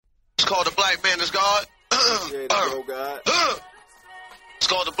It's called The Black Man is God. God. It's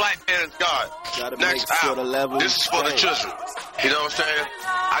called The Black Man is God. Next album. This is for the children. You know what I'm saying?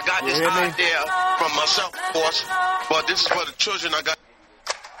 I got this idea from myself, of course, but this is for the children. I got.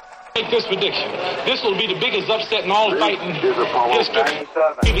 Make this prediction. This will be the biggest upset in all fighting history.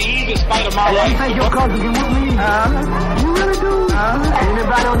 Be the easiest fight of my life. You think your cousin can whoop me? You really do?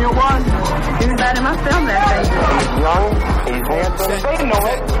 Anybody on your one? Anybody in my family? He's young, he's handsome, they know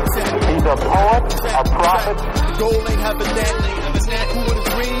it. He's a poet, a prophet. Gold ain't having that. Who would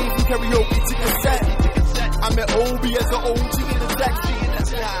agree? You karaoke to cassette. I met Obi as an OG in the section.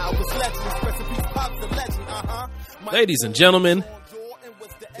 I was legend, recipe pop the legend. Ladies and gentlemen,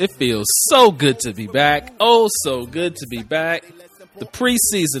 it feels so good to be back. Oh, so good to be back. The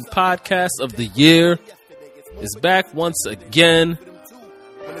preseason podcast of the year is back once again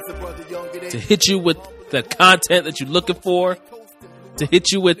to hit you with the content that you're looking for, to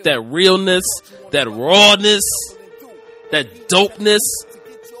hit you with that realness, that rawness, that dopeness,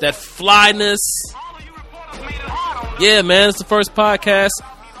 that flyness. Yeah, man, it's the first podcast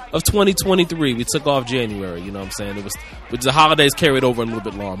of 2023. We took off January, you know what I'm saying? It was the holidays carried over a little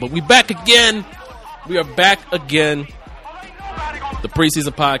bit long. But we back again. We are back again. The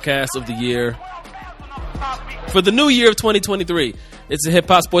preseason podcast of the year. For the new year of 2023. It's a Hip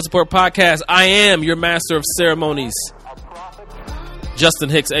Hop Sports Report podcast. I am your master of ceremonies, Justin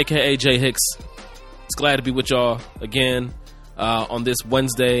Hicks, a.k.a. J. Hicks. It's glad to be with y'all again on this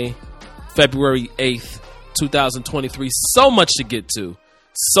Wednesday, February 8th, 2023. So much to get to.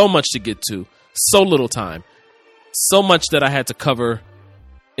 So much to get to. So little time. So much that I had to cover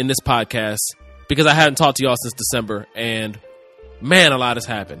in this podcast because I hadn't talked to y'all since December. And, man, a lot has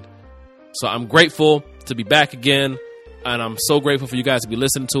happened. So I'm grateful to be back again. And I'm so grateful for you guys to be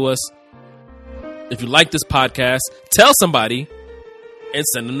listening to us. If you like this podcast, tell somebody and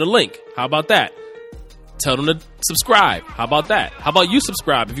send them the link. How about that? Tell them to subscribe. How about that? How about you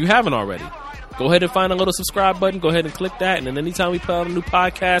subscribe if you haven't already? Go ahead and find a little subscribe button. Go ahead and click that. And then anytime we put out a new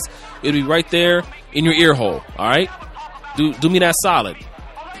podcast, it'll be right there in your ear hole. All right? Do me that solid.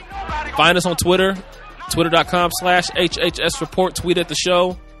 Find us on Twitter. Twitter.com/HHS Report. Tweet at the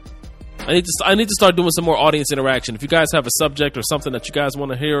show. I need to start doing some more audience interaction. If you guys have a subject or something that you guys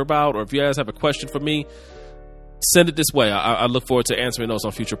want to hear about, or if you guys have a question for me, send it this way. I look forward to answering those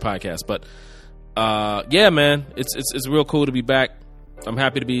on future podcasts. But yeah, man, it's real cool to be back. I'm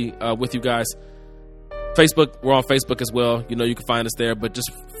happy to be with you guys. Facebook, we're on Facebook as well. You know, you can find us there. But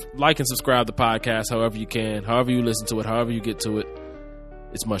just like and subscribe to the podcast however you can, however you listen to it, however you get to it.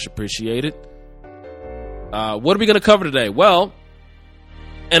 It's much appreciated. What are we going to cover today? Well,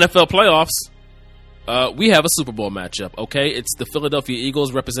 NFL playoffs. We have a Super Bowl matchup, okay? It's the Philadelphia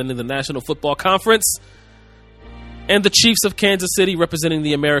Eagles representing the National Football Conference and the Chiefs of Kansas City representing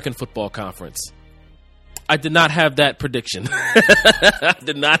the American Football Conference. I did not have that prediction. I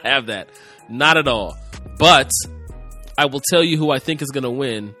did not have that. Not at all. But I will tell you who I think is going to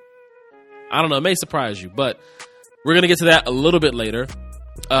win. I don't know. It may surprise you, but we're going to get to that a little bit later.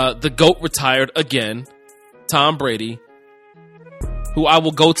 The GOAT retired again. Tom Brady, who I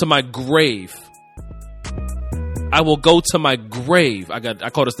will go to my grave. I will go to my grave. I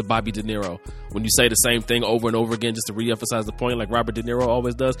call this the Bobby De Niro. When you say the same thing over and over again just to re-emphasize the point like Robert De Niro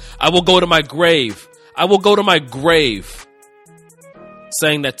always does. I will go to my grave. I will go to my grave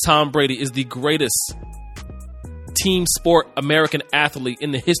saying that Tom Brady is the greatest team sport American athlete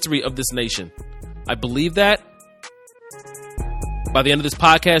in the history of this nation. I believe that. By the end of this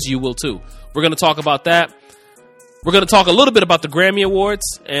podcast, you will too. We're going to talk about that. We're going to talk a little bit about the Grammy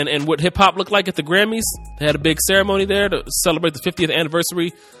Awards and what hip-hop looked like at the Grammys. They had a big ceremony there to celebrate the 50th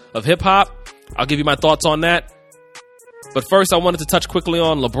anniversary of hip-hop. I'll give you my thoughts on that. But first, I wanted to touch quickly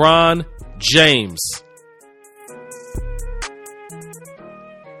on LeBron James.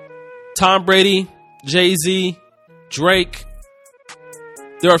 Tom Brady, Jay-Z, Drake.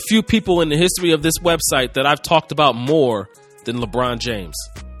 There are a few people in the history of this website that I've talked about more than LeBron James.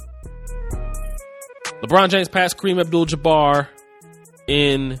 LeBron James passed Kareem Abdul-Jabbar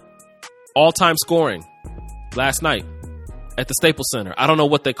in all-time scoring last night at the Staples Center. I don't know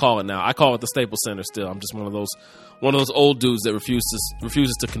what they call it now. I call it the Staples Center still. I'm just one of those old dudes that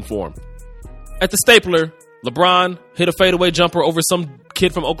refuses to conform. At the Stapler, LeBron hit a fadeaway jumper over some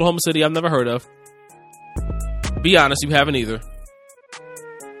kid from Oklahoma City I've never heard of. Be honest, you haven't either.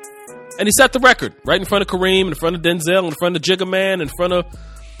 And he set the record right in front of Kareem, in front of Denzel, in front of Jigga Man, in front of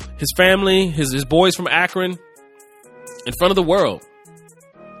his family, his boys from Akron, in front of the world.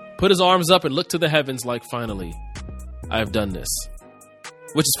 Put his arms up and looked to the heavens like, finally, I have done this.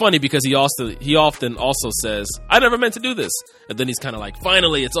 Which is funny because he often also says, I never meant to do this. And then he's kind of like,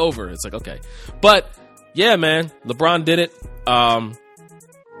 finally, it's over. It's like, okay. But, yeah, man, LeBron did it.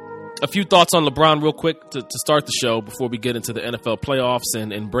 A few thoughts on LeBron real quick to start the show before we get into the NFL playoffs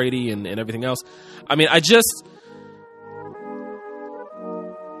and Brady and everything else. I mean, I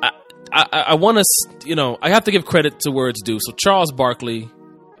want to, I have to give credit to where it's due. So Charles Barkley,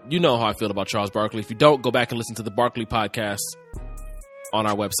 you know how I feel about Charles Barkley. If you don't, go back and listen to the Barkley podcast on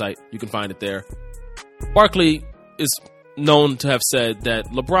our website. You can find it there. Barkley is known to have said that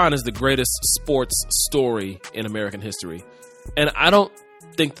LeBron is the greatest sports story in American history. And I don't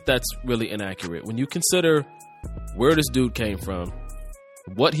think that that's really inaccurate. When you consider where this dude came from,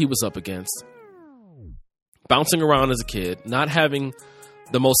 what he was up against, bouncing around as a kid, not having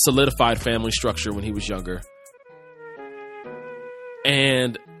the most solidified family structure when he was younger,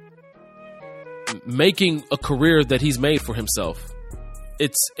 and making a career that he's made for himself.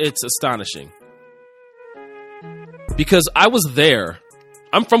 It's astonishing. Because I was there.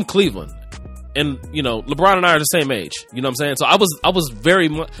 I'm from Cleveland. And, LeBron and I are the same age. You know what I'm saying? So I was very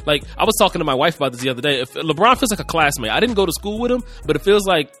much, like, I was talking to my wife about this the other day. If LeBron feels like a classmate. I didn't go to school with him, but it feels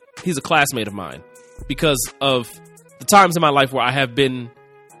like he's a classmate of mine. Because of the times in my life where I have been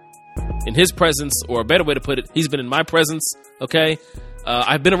in his presence, or a better way to put it, he's been in my presence, okay?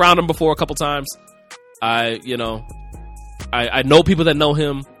 I've been around him before a couple times. I know people that know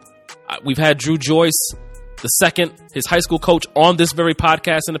him. We've had Drew Joyce II, his high school coach, on this very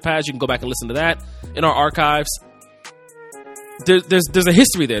podcast in the past. You can go back and listen to that in our archives. There's a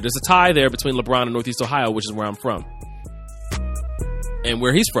history there. There's a tie there between LeBron and Northeast Ohio, which is where I'm from, and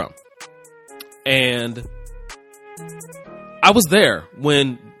where he's from. And I was there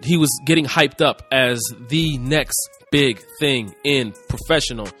when he was getting hyped up as the next big thing in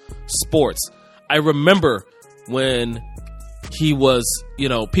professional sports. I remember when he was,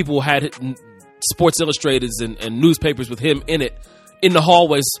 people had Sports Illustrated and newspapers with him in it, in the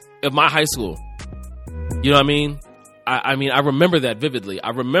hallways of my high school. You know what I mean? I remember that vividly. I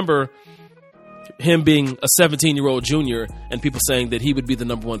remember him being a 17-year-old junior and people saying that he would be the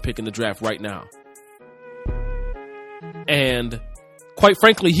number one pick in the draft right now. And quite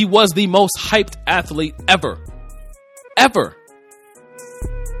frankly, he was the most hyped athlete ever. Ever.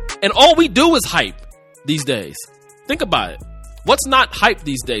 And all we do is hype these days. Think about it. What's not hype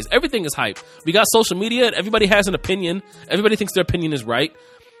these days? Everything is hype. We got social media and everybody has an opinion. Everybody thinks their opinion is right.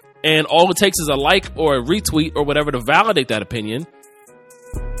 And all it takes is a like or a retweet or whatever to validate that opinion.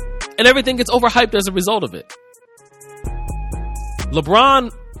 And everything gets overhyped as a result of it.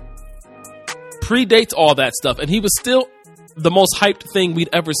 LeBron predates all that stuff, and he was still the most hyped thing we'd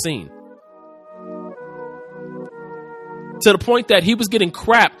ever seen. To the point that he was getting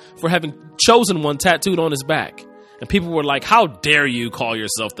crap for having Chosen One tattooed on his back. And people were like, how dare you call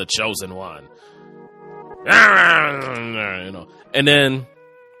yourself the Chosen One? And then,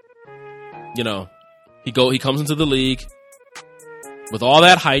 he comes into the league with all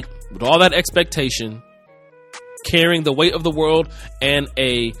that hype, with all that expectation, carrying the weight of the world and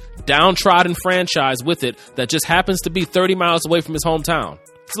a downtrodden franchise with it that just happens to be 30 miles away from his hometown.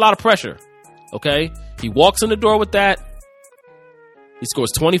 It's a lot of pressure, okay? He walks in the door with that. He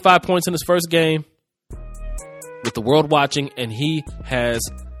scores 25 points in his first game with the world watching, and he has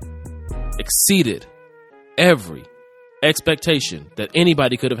exceeded every expectation that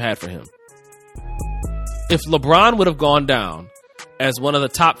anybody could have had for him. If LeBron would have gone down as one of the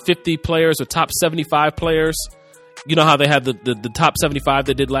top 50 players or top 75 players, you know how they had the top 75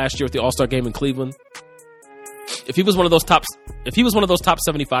 they did last year at the All-Star game in Cleveland? If he was one of those top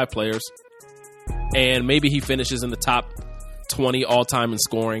 75 players, and maybe he finishes in the top 20 all-time in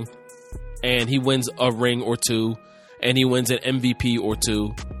scoring, and he wins a ring or two, and he wins an MVP or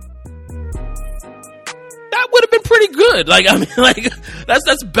two, that would have been pretty good.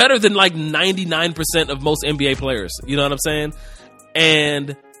 That's better than 99% of most NBA players. You know what I'm saying?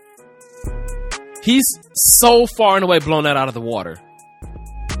 And he's so far and away blown that out of the water.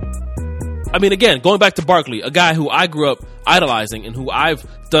 I mean, again, going back to Barkley, a guy who I grew up idolizing and who I've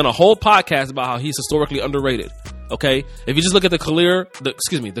done a whole podcast about how he's historically underrated. Okay, if you just look at the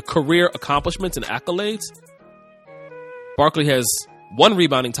career accomplishments and accolades, Barkley has 1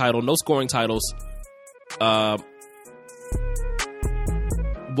 rebounding title, no scoring titles, 1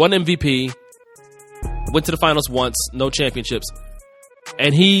 MVP, went to the finals once, no championships,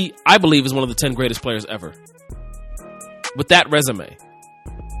 and he, I believe, is one of the 10 greatest players ever. With that resume,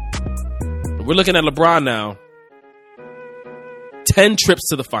 we're looking at LeBron now. 10 trips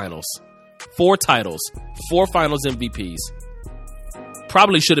to the finals. 4 titles, 4 finals MVPs.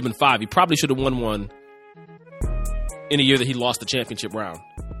 Probably should have been 5. He probably should have won one in a year that he lost the championship round.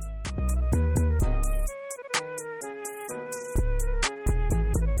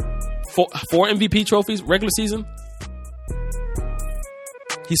 Four MVP trophies, regular season.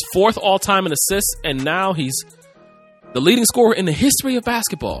 He's 4th all-time in assists, and now he's the leading scorer in the history of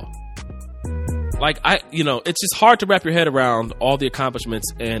basketball. It's just hard to wrap your head around all the accomplishments.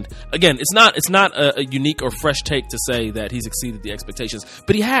 And again, it's not a unique or fresh take to say that he's exceeded the expectations,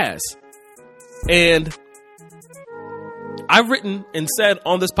 but he has. And I've written and said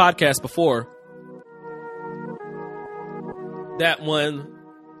on this podcast before that when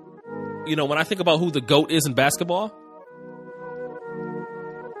I think about who the GOAT is in basketball,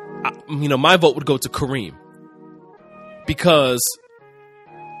 my vote would go to Kareem, because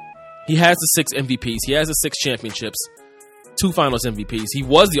he has the 6 MVPs. He has the 6 championships, 2 finals MVPs. He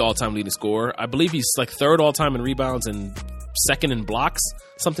was the all-time leading scorer. I believe he's like 3rd all-time in rebounds and 2nd in blocks,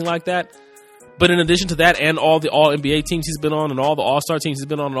 something like that. But in addition to that, and all the All-NBA teams he's been on, and all the All-Star teams he's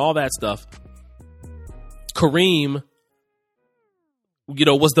been on, and all that stuff, Kareem,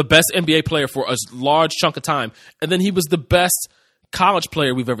 was the best NBA player for a large chunk of time. And then he was the best college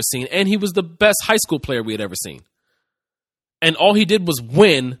player we've ever seen. And he was the best high school player we had ever seen. And all he did was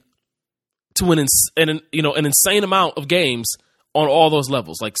win to an insane amount of games on all those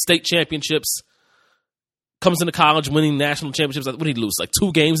levels, like state championships, comes into college winning national championships. What did he lose? Like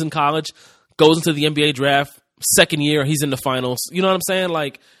 2 games in college, goes into the NBA draft, 2nd year, he's in the finals. You know what I'm saying?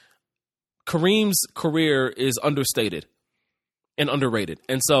 Like, Kareem's career is understated and underrated.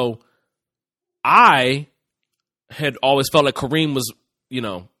 And so I had always felt like Kareem was,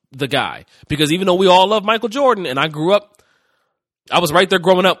 the guy. Because even though we all love Michael Jordan, and I was right there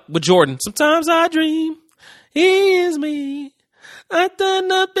growing up with Jordan. Sometimes I dream he is me. Like, I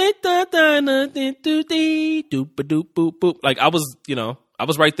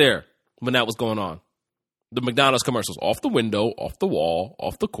was right there when that was going on. The McDonald's commercials, off the window, off the wall,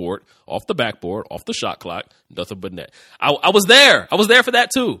 off the court, off the backboard, off the shot clock, nothing but net. I was there. I was there for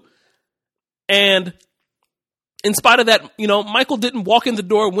that too. And in spite of that, Michael didn't walk in the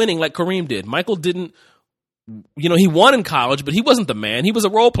door winning like Kareem did. Michael didn't, he won in college, but he wasn't the man. He was a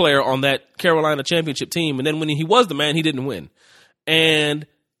role player on that Carolina championship team. And then when he was the man, he didn't win. And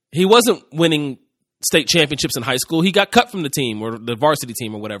he wasn't winning state championships in high school. He got cut from the team or the varsity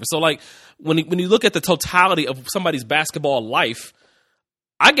team or whatever. So like when you look at the totality of somebody's basketball life,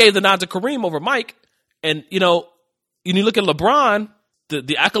 I gave the nod to Kareem over Mike. And, you look at LeBron,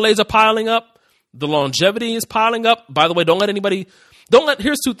 the accolades are piling up. The longevity is piling up. By the way,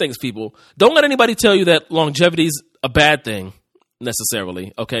 here's 2 things, people. Don't let anybody tell you that longevity is a bad thing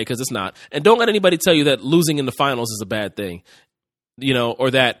necessarily, okay? Because it's not. And don't let anybody tell you that losing in the finals is a bad thing,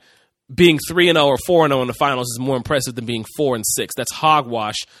 or that being 3-0 or 4-0 in the finals is more impressive than being 4-6. That's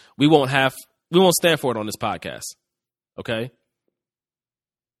hogwash. We won't stand for it on this podcast, okay?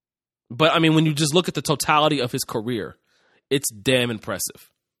 But I mean, when you just look at the totality of his career, it's damn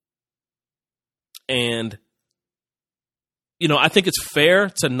impressive. And, I think it's fair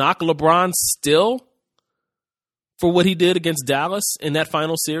to knock LeBron still for what he did against Dallas in that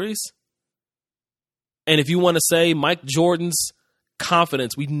final series. And if you want to say Mike Jordan's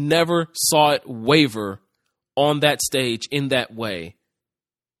confidence, we never saw it waver on that stage in that way.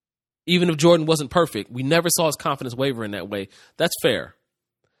 Even if Jordan wasn't perfect, we never saw his confidence waver in that way. That's fair.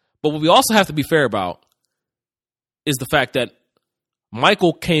 But what we also have to be fair about is the fact that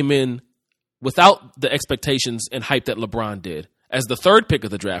Michael came in without the expectations and hype that LeBron did as the 3rd pick of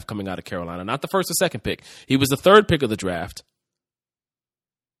the draft coming out of Carolina, not the 1st or 2nd pick. He was the 3rd pick of the draft.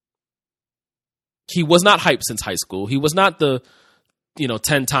 He was not hyped since high school. He was not the,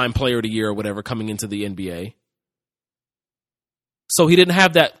 10-time player of the year or whatever coming into the NBA. So he didn't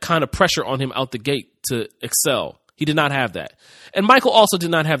have that kind of pressure on him out the gate to excel. He did not have that. And Michael also did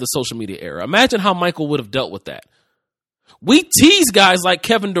not have the social media era. Imagine how Michael would have dealt with that. We tease guys like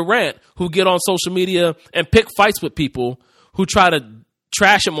Kevin Durant who get on social media and pick fights with people who try to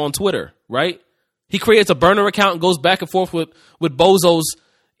trash him on Twitter, right? He creates a burner account and goes back and forth with bozos,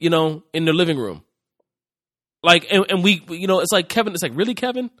 in their living room. Like, and we, it's like Kevin, it's like, really,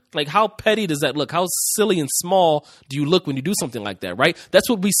 Kevin? Like, how petty does that look? How silly and small do you look when you do something like that, right? That's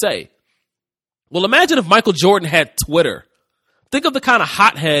what we say. Well, imagine if Michael Jordan had Twitter. Think of the kind of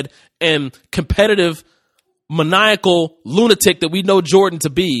hothead and competitive, maniacal lunatic that we know Jordan to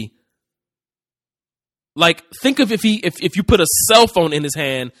be. Like, think of if you put a cell phone in his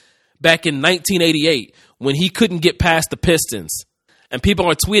hand back in 1988 when he couldn't get past the Pistons. And people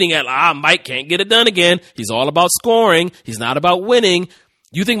are tweeting at, Mike can't get it done again. He's all about scoring. He's not about winning.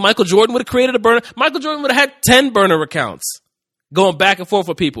 You think Michael Jordan would have created a burner? Michael Jordan would have had 10 burner accounts going back and forth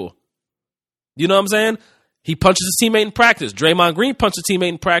with people. You know what I'm saying? He punches his teammate in practice. Draymond Green punched a teammate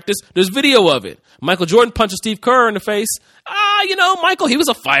in practice. There's video of it. Michael Jordan punches Steve Kerr in the face. Michael, he was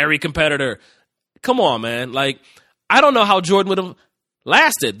a fiery competitor. Come on, man. Like, I don't know how Jordan would have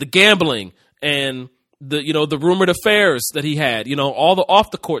lasted. The gambling and the rumored affairs that he had, all the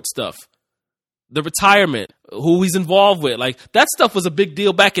off the court stuff, the retirement, who he's involved with. Like, that stuff was a big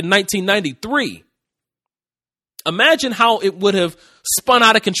deal back in 1993. Imagine how it would have spun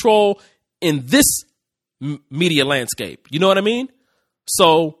out of control in this media landscape. You know what I mean?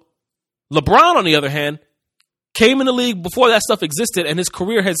 So LeBron, on the other hand, came in the league before that stuff existed, and his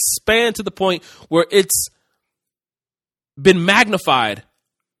career has spanned to the point where it's been magnified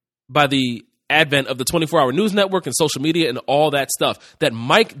by the advent of the 24-hour news network and social media and all that stuff that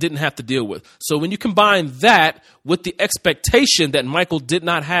Mike didn't have to deal with. So when you combine that with the expectation that Michael did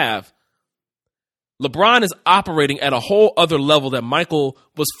not have, LeBron is operating at a whole other level that Michael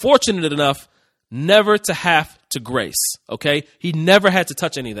was fortunate enough never to have to grace, okay? He never had to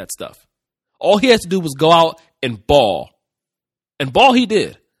touch any of that stuff. All he had to do was go out and ball. And ball he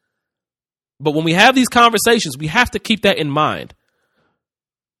did. But when we have these conversations, we have to keep that in mind.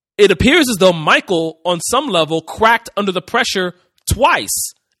 It appears as though Michael, on some level, cracked under the pressure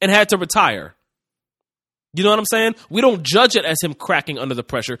twice and had to retire. You know what I'm saying? We don't judge it as him cracking under the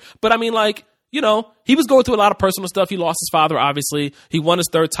pressure. But I mean, like, he was going through a lot of personal stuff. He lost his father, obviously. He won his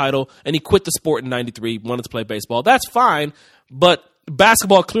third title, and he quit the sport in 93, wanted to play baseball. That's fine, but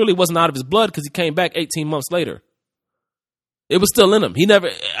basketball clearly wasn't out of his blood because he came back 18 months later. It was still in him.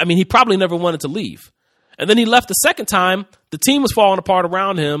 He probably never wanted to leave. And then he left the second time. The team was falling apart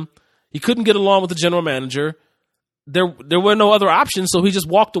around him. He couldn't get along with the general manager. There were no other options, so he just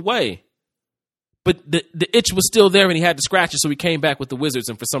walked away. But the itch was still there, and he had to scratch it, so he came back with the Wizards,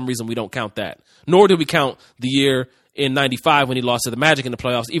 and for some reason we don't count that. Nor did we count the year in 95 when he lost to the Magic in the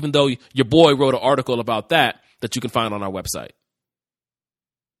playoffs, even though your boy wrote an article about that you can find on our website.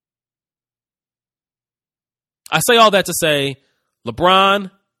 I say all that to say,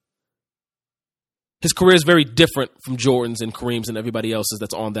 LeBron, his career is very different from Jordan's and Kareem's and everybody else's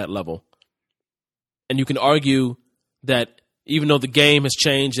that's on that level. And you can argue that even though the game has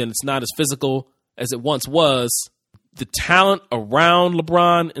changed and it's not as physical as it once was, the talent around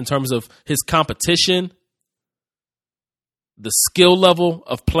LeBron in terms of his competition, the skill level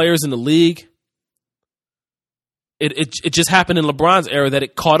of players in the league, it just happened in LeBron's era that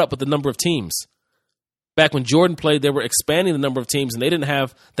it caught up with the number of teams. Back when Jordan played, they were expanding the number of teams, and they didn't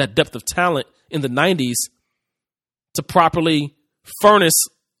have that depth of talent in the 90s to properly furnish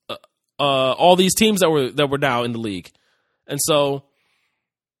all these teams that were now in the league. And so,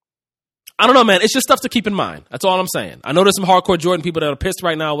 I don't know, man. It's just stuff to keep in mind. That's all I'm saying. I know there's some hardcore Jordan people that are pissed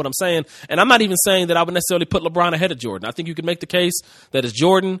right now at what I'm saying, and I'm not even saying that I would necessarily put LeBron ahead of Jordan. I think you can make the case that as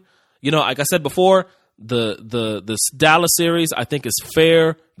Jordan, like I said before, the Dallas series, I think, is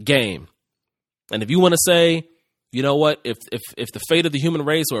fair game. And if you want to say, you know what, if the fate of the human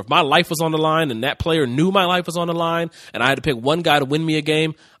race, or if my life was on the line and that player knew my life was on the line and I had to pick one guy to win me a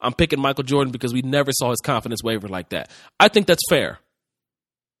game, I'm picking Michael Jordan because we never saw his confidence waver like that. I think that's fair.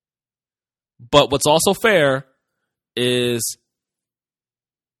 But what's also fair is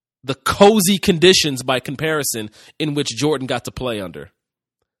the cozy conditions by comparison in which Jordan got to play under.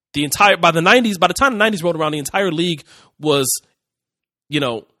 By the time the 90s rolled around, the entire league was,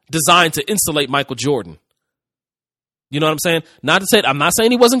 designed to insulate Michael Jordan. You know what I'm saying? I'm not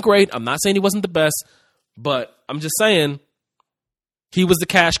saying he wasn't great. I'm not saying he wasn't the best, but I'm just saying he was the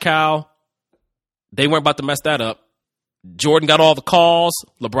cash cow. They weren't about to mess that up. Jordan got all the calls.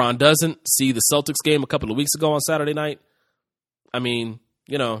 LeBron doesn't. See the Celtics game a couple of weeks ago on Saturday night. I mean,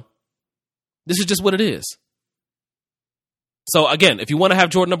 this is just what it is. So, again, if you want to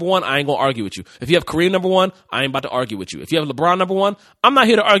have Jordan number one, I ain't going to argue with you. If you have Kareem number one, I ain't about to argue with you. If you have LeBron number one, I'm not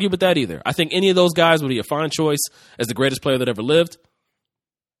here to argue with that either. I think any of those guys would be a fine choice as the greatest player that ever lived.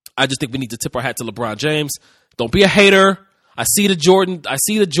 I just think we need to tip our hat to LeBron James. Don't be a hater. I see the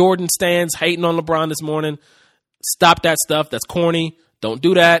Jordan stands hating on LeBron this morning. Stop that stuff. That's corny. Don't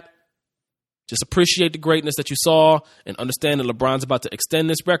do that. Just appreciate the greatness that you saw and understand that LeBron's about to extend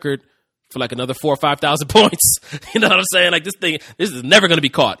this record for like another 4,000 or 5,000 points. You know what I'm saying? Like, this is never going to be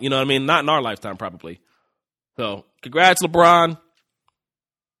caught. You know what I mean? Not in our lifetime, probably. So, congrats, LeBron.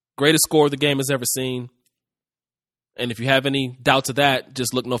 Greatest scorer the game has ever seen. And if you have any doubts of that,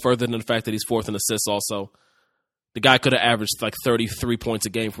 just look no further than the fact that he's fourth in assists also. The guy could have averaged like 33 points a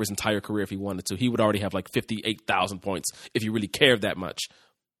game for his entire career if he wanted to. He would already have like 58,000 points if he really cared that much.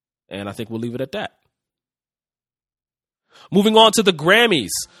 And I think we'll leave it at that. Moving on to the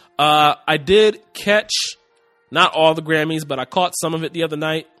Grammys. I did catch not all the Grammys, but I caught some of it the other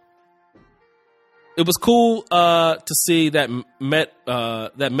night. it was cool to see that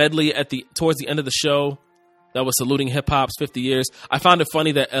that medley towards the end of the show that was saluting hip hop's 50 years. I found it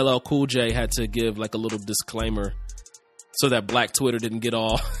funny that LL Cool J had to give like a little disclaimer so that Black Twitter didn't get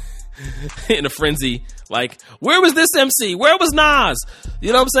all in a frenzy. Like, where was this MC? Where was Nas?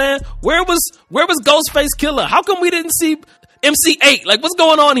 You know what I'm saying? Where was Ghostface Killer? How come we didn't see MC8? Like, what's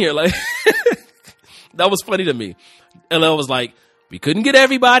going on here? Like, that was funny to me. LL was like, we couldn't get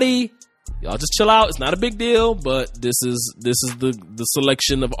everybody. Y'all just chill out. It's not a big deal, but this is the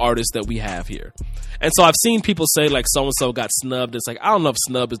selection of artists that we have here. And so I've seen people say like so and so got snubbed. It's like, I don't know if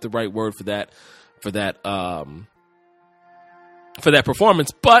snub is the right word for that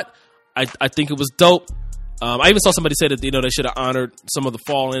performance, but I think it was dope. I even saw somebody say that, you know, they should have honored some of the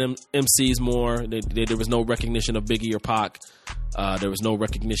fallen MCs more. There was no recognition of Biggie or Pac. There was no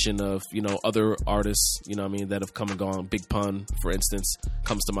recognition of, you know, other artists, you know what I mean, that have come and gone. Big Pun, for instance,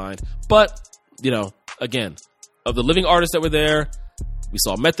 comes to mind. But, you know, again, of the living artists that were there, we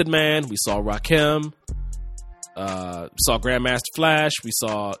saw Method Man, we saw Rakim, saw Grandmaster Flash, we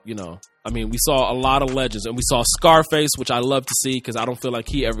saw, you know, I mean, we saw a lot of legends, and we saw Scarface, which I love to see because I don't feel like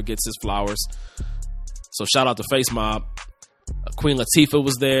he ever gets his flowers. So shout out to Face Mob. Queen Latifah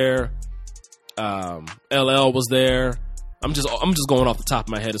was there. LL was there. I'm just going off the top of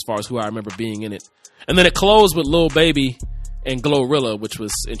my head as far as who I remember being in it. And then it closed with Lil Baby and Glorilla, which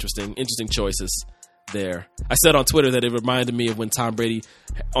was interesting choices there. I said on Twitter that it reminded me of when Tom Brady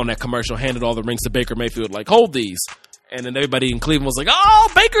on that commercial handed all the rings to Baker Mayfield, like, hold these. And then everybody in Cleveland was like,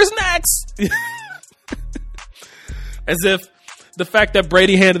 oh, Baker's next. As if the fact that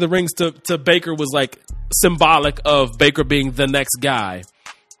Brady handed the rings to Baker was like symbolic of Baker being the next guy.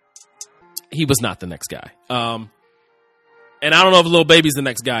 He was not the next guy. And I don't know if Lil Baby's the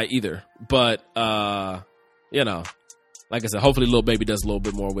next guy either. But, you know, like I said, hopefully Lil Baby does a little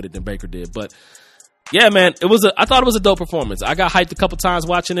bit more with it than Baker did. But yeah, man, I thought it was a dope performance. I got hyped a couple times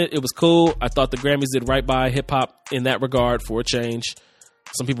watching it. It was cool. I thought the Grammys did right by hip hop in that regard for a change.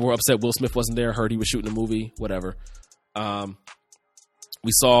 Some people were upset Will Smith wasn't there, heard he was shooting a movie, whatever.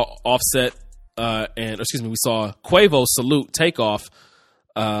 We saw Offset, we saw Quavo salute Takeoff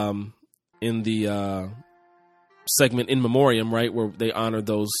in the segment In Memoriam, right, where they honored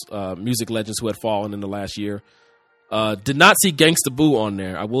those music legends who had fallen in the last year. Did not see Gangsta Boo on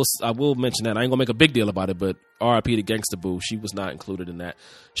there. I will mention that. I ain't gonna make a big deal about it, but R.I.P. to Gangsta Boo. She was not included in that.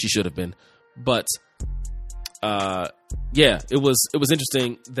 She should have been. But yeah, it was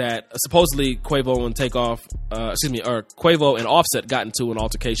interesting that supposedly Quavo and Quavo and Offset got into an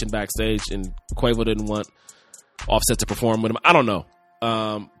altercation backstage, and Quavo didn't want Offset to perform with him. I don't know,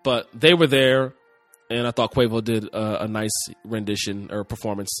 but they were there, and I thought Quavo did a nice rendition or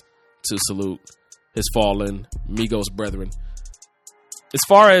performance to salute his fallen Migos brethren. As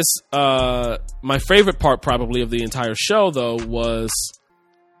far as my favorite part probably of the entire show, though, was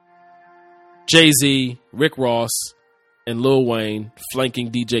Jay-Z, Rick Ross, and Lil Wayne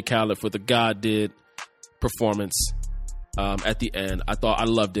flanking DJ Khaled for the God Did performance at the end. I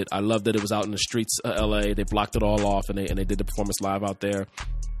loved it. I loved that it was out in the streets of LA. They blocked it all off, and they did the performance live out there.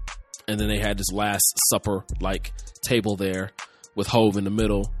 And then they had this Last Supper like table there with Hove in the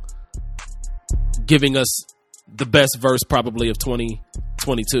middle, giving us the best verse probably of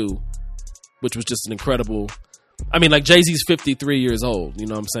 2022, which was just an incredible. I mean, like, Jay-Z's 53 years old. You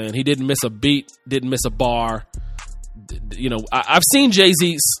know what I'm saying? He didn't miss a beat, didn't miss a bar. You know, I've seen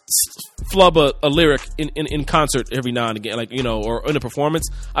Jay-Z flub a lyric in concert every now and again, like, you know, or in a performance.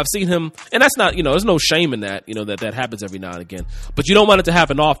 I've seen him, and that's not, you know, there's no shame in that, you know, that happens every now and again. But you don't want it to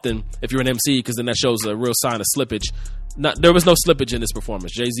happen often if you're an MC, because then that shows a real sign of slippage. There was no slippage in this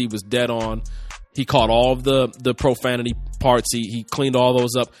performance. Jay-Z was dead on. He caught all of the profanity parts. He cleaned all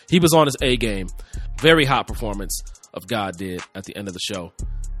those up. He was on his A game. Very hot performance of God Did at the end of the show.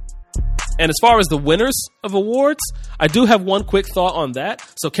 And as far as the winners of awards, I do have one quick thought on that.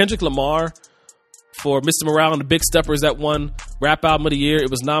 So Kendrick Lamar for Mr. Morale and the Big Steppers, that won Rap Album of the Year.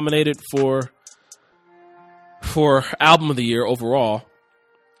 It was nominated for Album of the Year overall.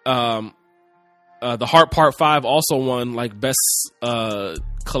 The Heart Part 5 also won like Best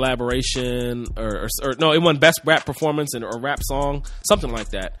Collaboration or no, it won Best Rap Performance or Rap Song, something like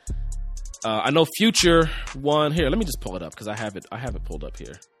that. I know Future won. Here, let me just pull it up because I have it pulled up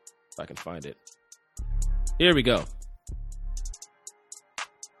here if I can find it. Here we go.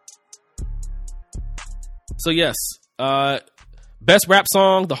 So yes, Best Rap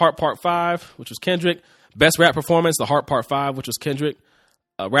Song, The Heart Part 5, which was Kendrick. Best Rap Performance, The Heart Part 5, which was Kendrick.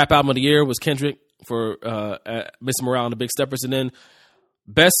 Rap Album of the Year was Kendrick for Mr. Morale and the Big Steppers. And then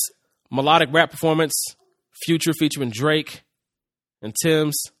Best Melodic Rap Performance, Future featuring Drake and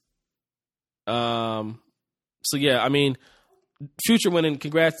Tim's. So yeah, I mean, Future winning,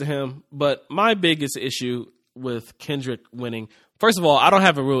 congrats to him. But my biggest issue with Kendrick winning, first of all, I don't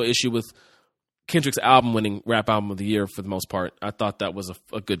have a real issue with Kendrick's album winning Rap Album of the Year for the most part. I thought that was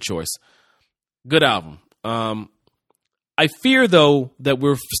a good choice. Good album. I fear, though, that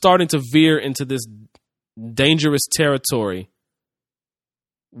we're starting to veer into this dangerous territory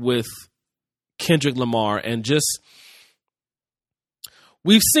with Kendrick Lamar, and just,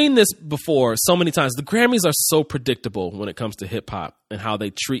 we've seen this before so many times. The Grammys are so predictable when it comes to hip hop and how they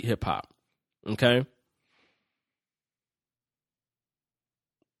treat hip hop. Okay.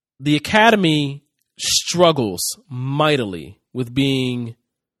 The Academy struggles mightily with being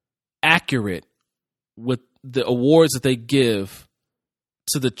accurate with the awards that they give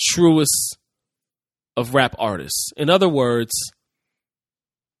to the truest of rap artists. In other words,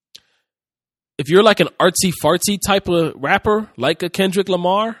 if you're like an artsy-fartsy type of rapper, like a Kendrick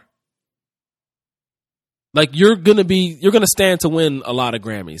Lamar, like you're gonna stand to win a lot of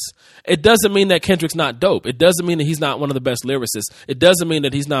Grammys. It doesn't mean that Kendrick's not dope. It doesn't mean that he's not one of the best lyricists. It doesn't mean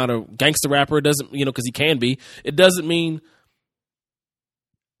that he's not a gangster rapper. It doesn't, because he can be. It doesn't mean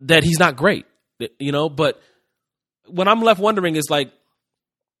that he's not great, but what I'm left wondering is, like,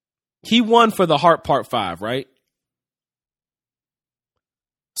 he won for The Heart Part 5, right?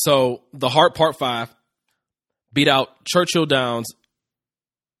 So The Heart Part 5 beat out Churchill Downs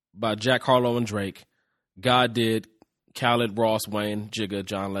by Jack Harlow and Drake. God Did, Khaled, Ross, Wayne, Jigga,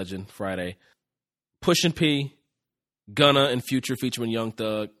 John Legend, Friday. Pushin' P, Gunna and Future featuring Young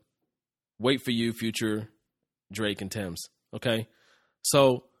Thug. Wait For You, Future, Drake, and Thames. Okay?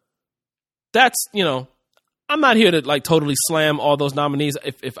 So that's, I'm not here to like totally slam all those nominees.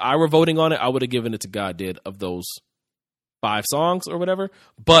 If I were voting on it, I would have given it to God Did of those 5 songs or whatever.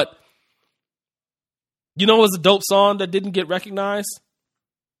 But it was a dope song that didn't get recognized?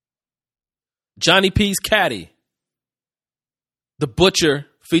 Johnny P's Caddy. The Butcher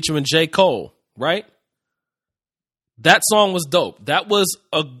featuring J. Cole, right? That song was dope. That was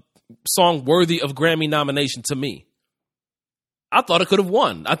a song worthy of Grammy nomination to me. I thought it could have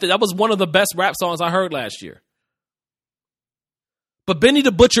won. I think that was one of the best rap songs I heard last year. But Benny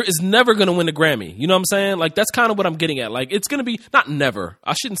the Butcher is never going to win a Grammy. You know what I'm saying? Like, that's kind of what I'm getting at. Like, it's going to be, not never.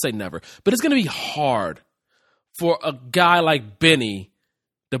 I shouldn't say never. But it's going to be hard for a guy like Benny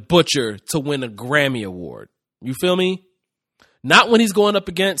the Butcher to win a Grammy Award. You feel me? Not when he's going up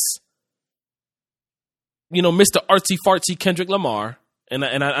against, Mr. Artsy Fartsy Kendrick Lamar. And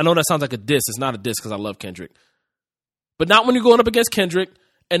I know that sounds like a diss. It's not a diss because I love Kendrick. But not when you're going up against Kendrick,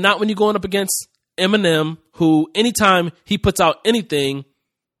 and not when you're going up against Eminem, who anytime he puts out anything,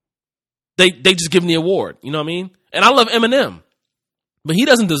 they just give him the award. You know what I mean? And I love Eminem, but he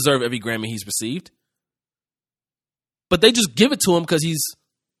doesn't deserve every Grammy he's received. But they just give it to him because he's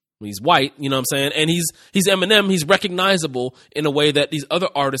white, you know what I'm saying? And he's Eminem, he's recognizable in a way that these other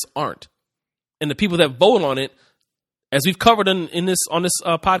artists aren't. And the people that vote on it, as we've covered on this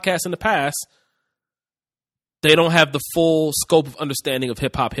podcast in the past, they don't have the full scope of understanding of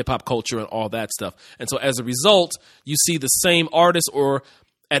hip hop culture, and all that stuff. And so as a result, you see the same artists, or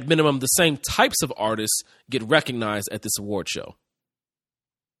at minimum, the same types of artists get recognized at this award show.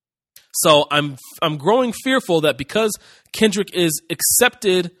 So I'm growing fearful that because Kendrick is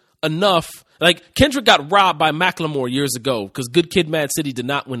accepted enough, like Kendrick got robbed by Macklemore years ago because Good Kid, Mad City did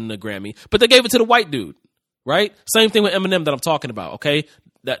not win the Grammy, but they gave it to the white dude, right? Same thing with Eminem that I'm talking about, okay?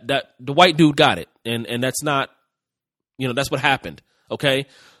 That the white dude got it, and that's not, that's what happened, okay?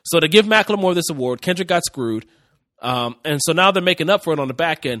 So to give Macklemore this award, Kendrick got screwed, and so now they're making up for it on the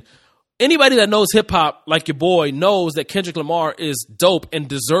back end. Anybody that knows hip hop, like your boy, knows that Kendrick Lamar is dope and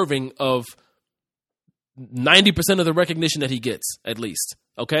deserving of 90% of the recognition that he gets, at least,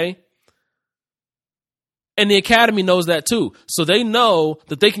 okay? And the Academy knows that too. So they know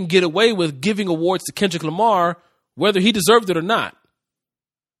that they can get away with giving awards to Kendrick Lamar, whether he deserved it or not.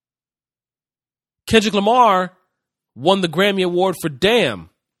 Kendrick Lamar won the Grammy Award for Damn,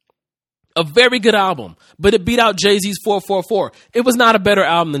 a very good album, but it beat out Jay-Z's 444. It was not a better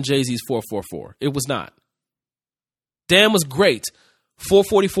album than Jay-Z's 444. It was not. Damn was great.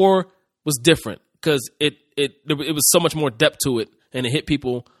 444 was different because it was so much more depth to it, and it hit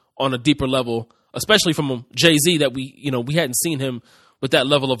people on a deeper level, especially from Jay-Z that we hadn't seen him with that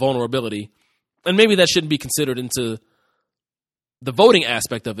level of vulnerability. And maybe that shouldn't be considered into the voting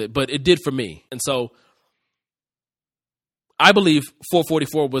aspect of it, but it did for me. And so I believe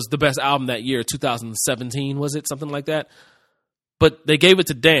 444 was the best album that year, 2017, was it? Something like that. But they gave it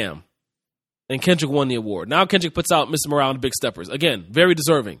to Damn, and Kendrick won the award. Now Kendrick puts out Mr. Morale and the Big Steppers. Again, very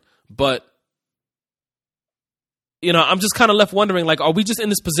deserving, but I'm just kind of left wondering, like, are we just in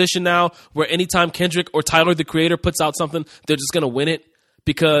this position now where anytime Kendrick or Tyler, the Creator, puts out something, they're just going to win it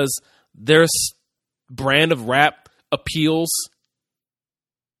because their brand of rap appeals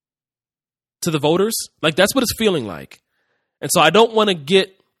to the voters? Like, that's what it's feeling like. And so I don't want to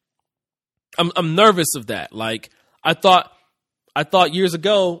I'm nervous of that. Like, I thought years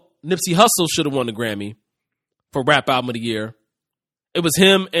ago, Nipsey Hussle should have won the Grammy for Rap Album of the Year. It was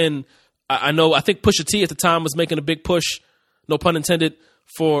him, and I think Pusha T at the time was making a big push, no pun intended,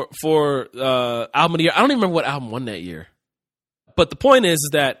 for Album of the Year. I don't even remember what album won that year. But the point is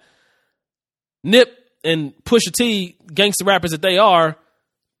that Nip and Pusha T, gangster rappers that they are,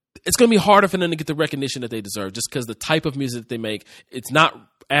 it's going to be harder for them to get the recognition that they deserve just because the type of music that they make, it's not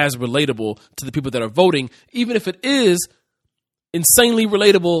as relatable to the people that are voting, even if it is insanely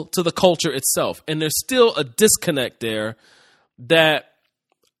relatable to the culture itself. And there's still a disconnect there that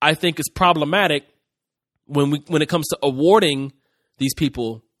I think is problematic when it comes to awarding these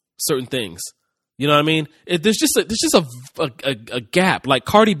people certain things. You know what I mean? There's just a gap. Like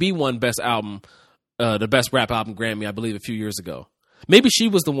Cardi B won Best Album, the Best Rap Album Grammy, I believe, a few years ago. Maybe she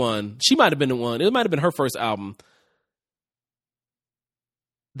was the one. She might have been the one. It might have been her first album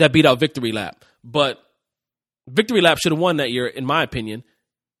that beat out Victory Lap. But Victory Lap should have won that year, in my opinion.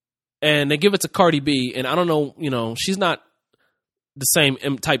 And they give it to Cardi B, and I don't know, she's not the same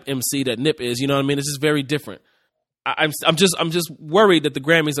type MC that Nip is. You know what I mean? It's just very different. I'm just worried that the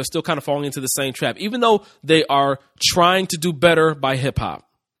Grammys are still kind of falling into the same trap, even though they are trying to do better by hip hop.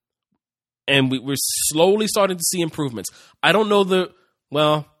 And we're slowly starting to see improvements. I don't know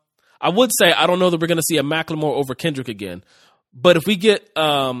I would say I don't know that we're going to see a Macklemore over Kendrick again. But if we get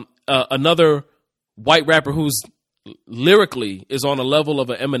another white rapper who's lyrically is on a level of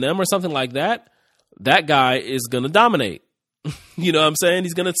an Eminem or something like that, that guy is going to dominate. You know what I'm saying?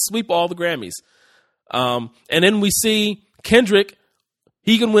 He's going to sweep all the Grammys. And then we see Kendrick,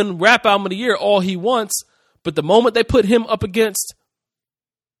 he can win Rap Album of the Year all he wants, but the moment they put him up against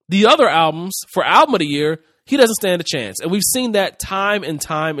the other albums for Album of the Year, he doesn't stand a chance. And we've seen that time and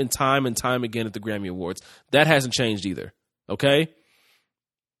time and time and time again at the Grammy Awards. That hasn't changed either. Okay?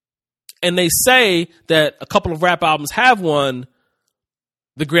 And they say that a couple of rap albums have won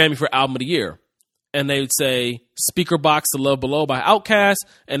the Grammy for Album of the Year. And they would say Speaker Box to Love Below by Outkast,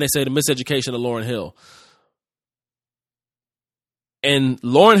 and they say The Miseducation of Lauryn Hill. And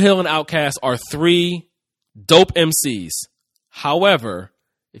Lauryn Hill and Outkast are three dope MCs. However,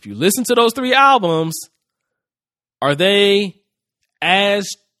 if you listen to those three albums, are they as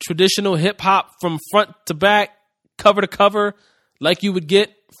traditional hip hop from front to back, cover to cover, like you would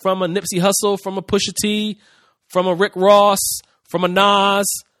get from a Nipsey Hussle, from a Pusha T, from a Rick Ross, from a Nas,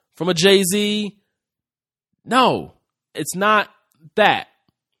 from a Jay-Z? No, it's not that.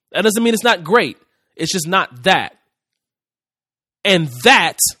 That doesn't mean it's not great. It's just not that. And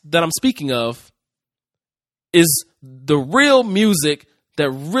that I'm speaking of is the real music that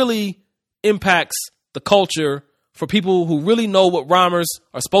really impacts the culture for people who really know what rhymers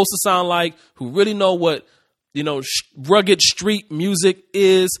are supposed to sound like, who really know what, rugged street music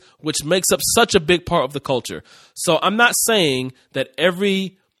is, which makes up such a big part of the culture. So I'm not saying that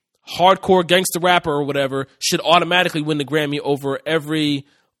every hardcore gangster rapper or whatever should automatically win the Grammy over every,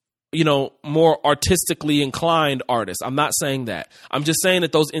 more artistically inclined artist. I'm not saying that. I'm just saying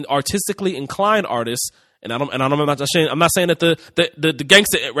that those artistically inclined artists, I'm not saying that the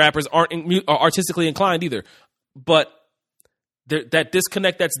gangster rappers are artistically inclined either, but that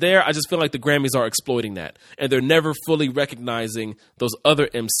disconnect that's there, I just feel like the Grammys are exploiting that, and they're never fully recognizing those other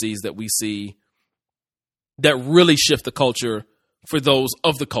MCs that we see that really shift the culture for those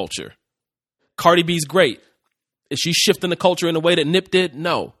of the culture. Cardi B's great. Is she shifting the culture in a way that Nip did?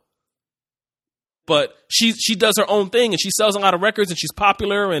 No. But she does her own thing, and she sells a lot of records, and she's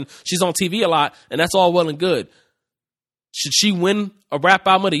popular, and she's on TV a lot, and that's all well and good. Should she win a Rap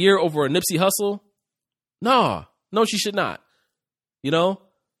Album of the Year over a Nipsey Hussle? No, she should not.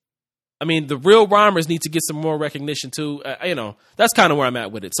 I mean, the real rhymers need to get some more recognition too. That's kind of where I'm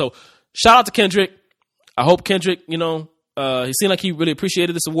at with it. So shout out to Kendrick. I hope Kendrick, he seemed like he really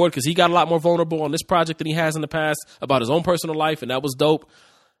appreciated this award because he got a lot more vulnerable on this project than he has in the past about his own personal life, and that was dope.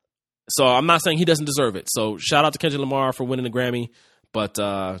 So I'm not saying he doesn't deserve it. So shout out to Kendrick Lamar for winning the Grammy, but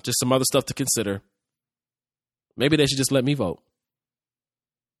just some other stuff to consider. Maybe they should just let me vote.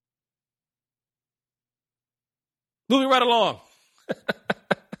 Moving right along.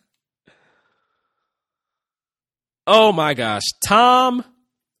 Oh my gosh. Tom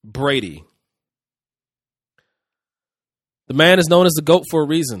Brady. The man is known as the GOAT for a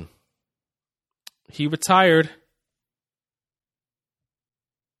reason. He retired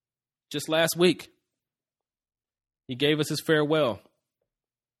just last week. He gave us his farewell.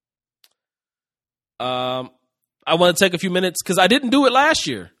 I want to take a few minutes because I didn't do it last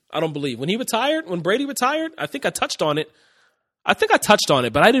year. I don't believe when Brady retired, I think I touched on it.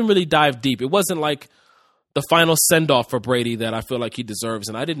 But I didn't really dive deep. It wasn't like the final send off for Brady that I feel like he deserves.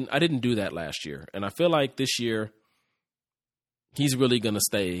 And I didn't do that last year. And I feel like this year he's really going to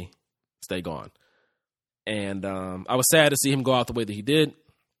stay gone. And I was sad to see him go out the way that he did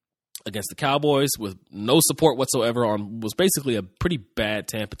against the Cowboys with no support whatsoever on was basically a pretty bad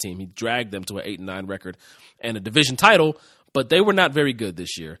Tampa team. He dragged them to an 8-9 record and a division title, but they were not very good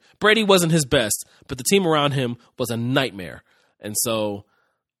this year. Brady wasn't his best, but the team around him was a nightmare. And so,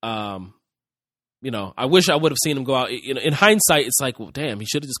 I wish I would have seen him go out. In hindsight, it's like, well, damn, he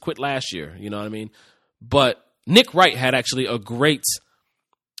should have just quit last year. You know what I mean? But Nick Wright had actually a great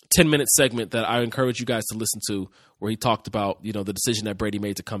 10-minute segment that I encourage you guys to listen to, where he talked about, the decision that Brady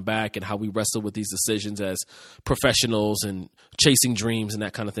made to come back and how we wrestle with these decisions as professionals and chasing dreams and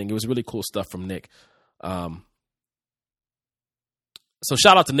that kind of thing. It was really cool stuff from Nick. So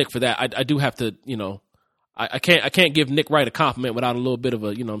shout out to Nick for that. I do have to, I can't give Nick Wright a compliment without a little bit of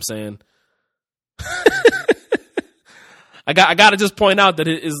a, you know what I'm saying? I got to just point out that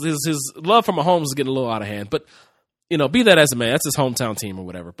his love for Mahomes is getting a little out of hand, but be that as it may, that's his hometown team or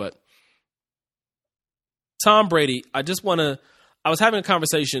whatever. But Tom Brady, I was having a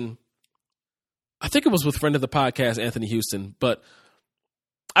conversation, I think it was with friend of the podcast, Anthony Houston, but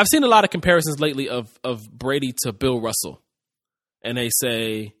I've seen a lot of comparisons lately of Brady to Bill Russell. And they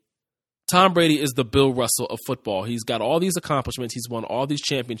say, Tom Brady is the Bill Russell of football. He's got all these accomplishments. He's won all these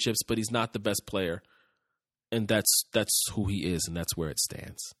championships, but he's not the best player. And that's who he is, and that's where it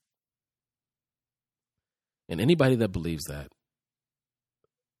stands. And anybody that believes that,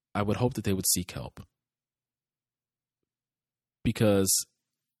 I would hope that they would seek help. Because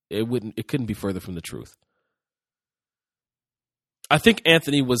it couldn't be further from the truth. I think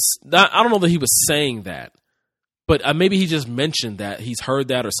Anthony I don't know that he was saying that, but maybe he just mentioned that he's heard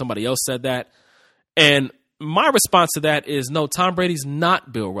that or somebody else said that. And my response to that is, no, Tom Brady's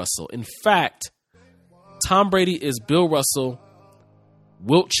not Bill Russell. In fact, Tom Brady is Bill Russell,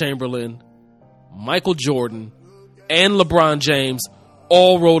 Wilt Chamberlain, Michael Jordan, and LeBron James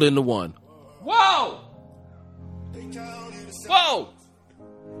all rolled into one. Whoa! Whoa!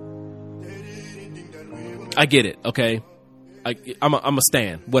 I get it, okay? I'm a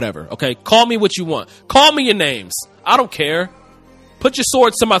stan, whatever, okay? Call me what you want. Call me your names. I don't care. Put your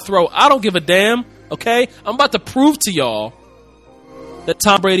swords to my throat. I don't give a damn, okay? I'm about to prove to y'all that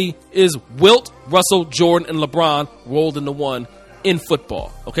Tom Brady is Wilt, Russell, Jordan, and LeBron rolled into one in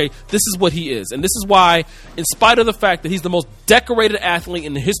football, okay? This is what he is. And this is why, in spite of the fact that he's the most decorated athlete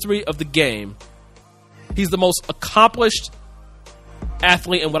in the history of the game, he's the most accomplished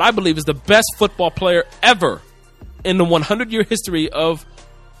athlete and what I believe is the best football player ever in the 100-year history of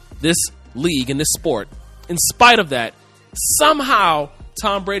this league and this sport. In spite of that, somehow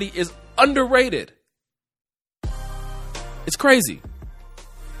Tom Brady is underrated. It's crazy.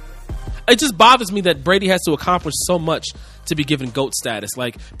 It just bothers me that Brady has to accomplish so much to be given GOAT status.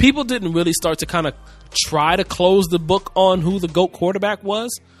 Like, people didn't really start to kind of try to close the book on who the GOAT quarterback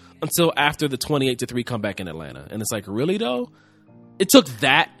was until after the 28-3 comeback in Atlanta. And it's like, really though? It took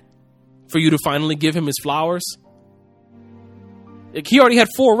that for you to finally give him his flowers? Like, he already had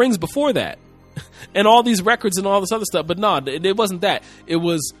 4 rings before that. And all these records and all this other stuff. But no, it wasn't that. It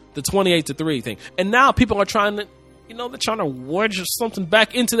was the 28-3 thing. And now people are trying to, they're trying to wedge something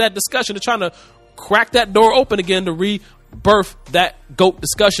back into that discussion. They're trying to crack that door open again to rebirth that GOAT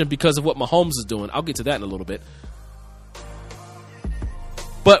discussion because of what Mahomes is doing. I'll get to that in a little bit.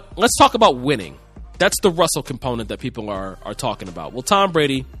 But let's talk about winning. That's the Russell component that people are talking about. Well, Tom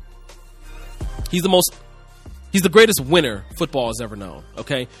Brady, he's the greatest winner football has ever known,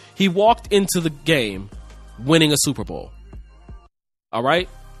 okay? He walked into the game winning a Super Bowl. All right?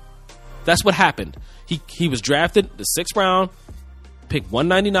 That's what happened. He was drafted the 6th round, picked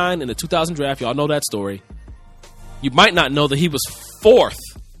 199 in the 2000 draft. Y'all know that story. You might not know that he was 4th,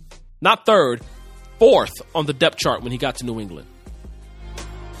 not 3rd, 4th on the depth chart when he got to New England.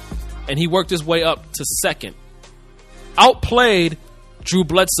 And he worked his way up to 2nd. Outplayed Drew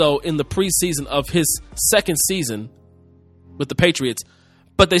Bledsoe in the preseason of his 2nd season with the Patriots,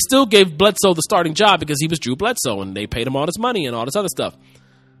 but they still gave Bledsoe the starting job because he was Drew Bledsoe and they paid him all this money and all this other stuff.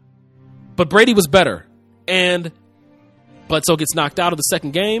 But Brady was better, and Bledsoe gets knocked out of the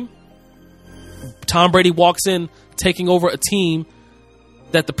 2nd game. Tom Brady walks in taking over a team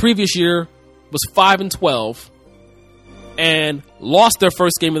that the previous year was 5-12 and lost their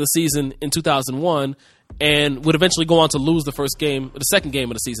first game of the season in 2001 and would eventually go on to lose the 2nd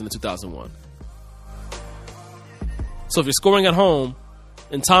game of the season in 2001. So if you're scoring at home,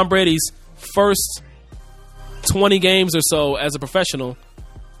 in Tom Brady's first 20 games or so as a professional,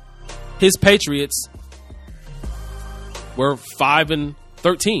 his Patriots were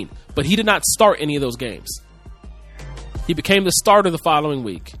 5-13, but he did not start any of those games. He became the starter the following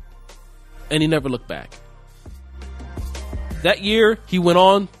week, and he never looked back. That year, he went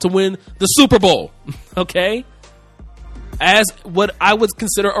on to win the Super Bowl, okay? As what I would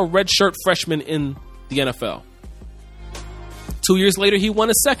consider a redshirt freshman in the NFL. 2 years later, he won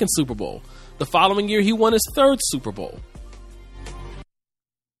his second Super Bowl. The following year, he won his third Super Bowl.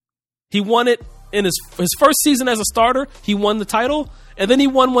 He won it in his first season as a starter. He won the title, and then he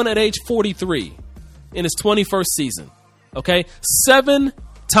won one at age 43 in his 21st season. Okay?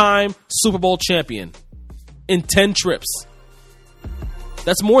 7-time Super Bowl champion in 10 trips.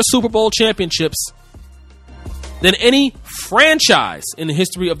 That's more Super Bowl championships than any franchise in the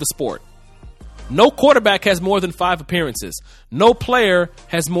history of the sport. No quarterback has more than 5 appearances. No player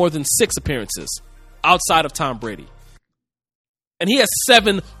has more than 6 appearances outside of Tom Brady. And he has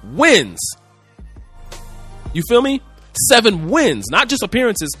 7 wins. You feel me? 7 wins, not just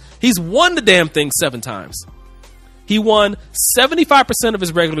appearances. He's won the damn thing 7 times. He won 75% of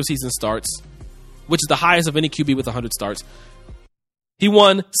his regular season starts, which is the highest of any QB with 100 starts. He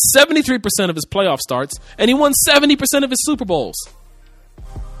won 73% of his playoff starts, and he won 70% of his Super Bowls.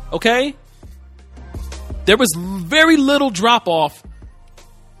 Okay? There was very little drop-off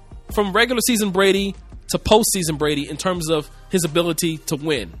from regular season Brady to postseason Brady in terms of his ability to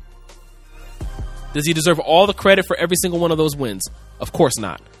win. Does he deserve all the credit for every single one of those wins? Of course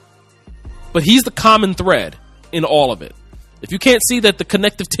not. But he's the common thread in all of it. If you can't see that the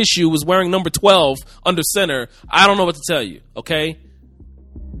connective tissue was wearing number 12 under center, I don't know what to tell you, okay?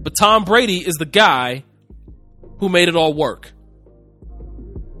 But Tom Brady is the guy who made it all work.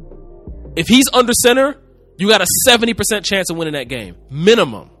 If he's under center, you got a 70% chance of winning that game.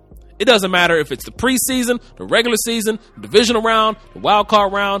 Minimum. It doesn't matter if it's the preseason, the regular season, the divisional round, the wild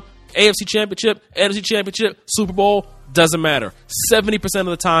card round, AFC Championship, NFC Championship, Super Bowl. Doesn't matter. 70% of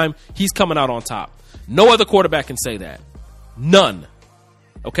the time, he's coming out on top. No other quarterback can say that. None.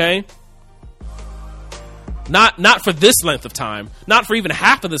 Okay? Not for this length of time. Not for even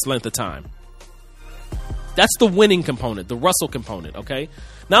half of this length of time. That's the winning component, the Russell component, okay?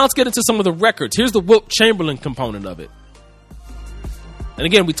 Now let's get into some of the records. Here's the Wilt Chamberlain component of it. And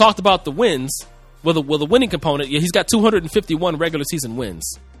again, we talked about the wins. Well, the winning component, yeah, he's got 251 regular season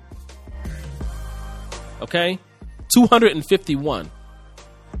wins. Okay? 251.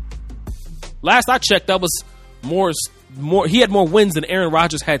 Last I checked, that was more. He had more wins than Aaron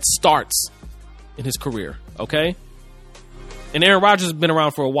Rodgers had starts in his career, okay? And Aaron Rodgers has been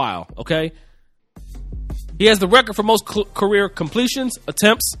around for a while, okay? He has the record for most career completions,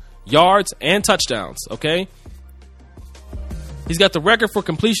 attempts, yards, and touchdowns, okay? He's got the record for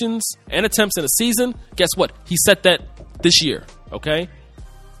completions and attempts in a season. Guess what? He set that this year, okay?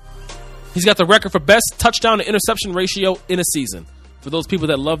 He's got the record for best touchdown to interception ratio in a season. For those people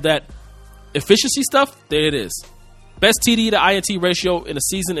that love that efficiency stuff, there it is. Best TD to INT ratio in a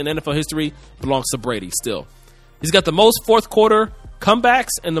season in NFL history belongs to Brady still. He's got the most fourth quarter comebacks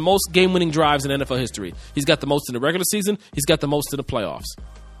and the most game-winning drives in NFL history. He's got the most in the regular season. He's got the most in the playoffs.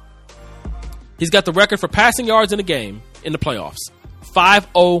 He's got the record for passing yards in a game in the playoffs.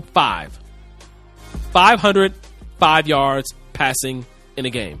 505. 505 yards passing in a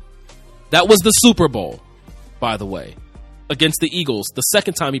game. That was the Super Bowl, by the way, against the Eagles, the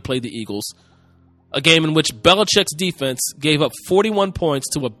second time he played the Eagles, a game in which Belichick's defense gave up 41 points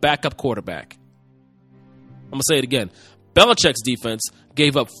to a backup quarterback. I'm going to say it again. Belichick's defense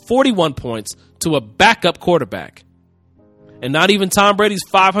gave up 41 points to a backup quarterback. And not even Tom Brady's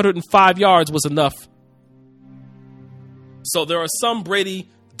 505 yards was enough. So there are some Brady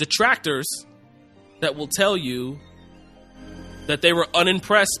detractors that will tell you that they were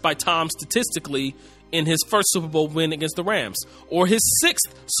unimpressed by Tom statistically in his first Super Bowl win against the Rams, or his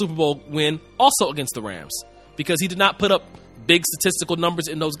 6th Super Bowl win also against the Rams, because he did not put up big statistical numbers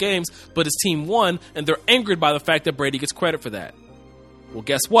in those games, but his team won, and they're angered by the fact that Brady gets credit for that. Well,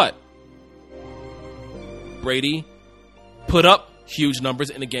 guess what? Brady put up huge numbers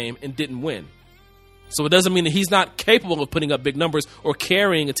in a game and didn't win. So it doesn't mean that he's not capable of putting up big numbers or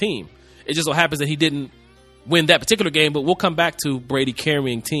carrying a team. It just so happens that he didn't win that particular game, but we'll come back to Brady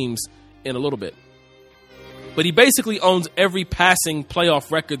carrying teams in a little bit. But he basically owns every passing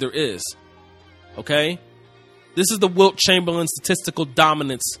playoff record there is. Okay? This is the Wilt Chamberlain statistical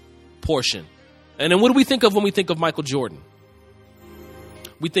dominance portion. And then what do we think of when we think of Michael Jordan?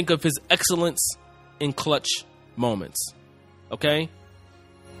 We think of his excellence in clutch moments. Okay?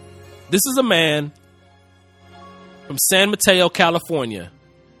 This is a man from San Mateo, California,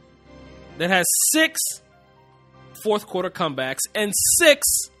 that has 6 fourth quarter comebacks and 6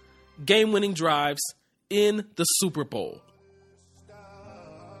 game-winning drives in the Super Bowl.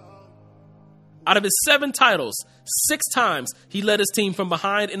 Out of his 7 titles, 6 times he led his team from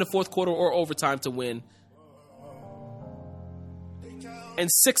behind in the fourth quarter or overtime to win. And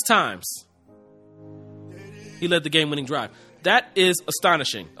 6 times he led the game-winning drive. That is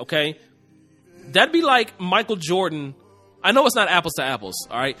astonishing, okay? That'd be like Michael Jordan. I know it's not apples to apples,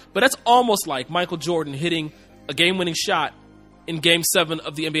 all right? But that's almost like Michael Jordan hitting a game-winning shot in Game 7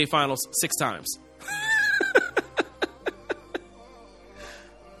 of the NBA Finals 6 times.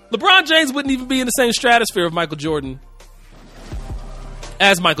 LeBron James wouldn't even be in the same stratosphere of Michael Jordan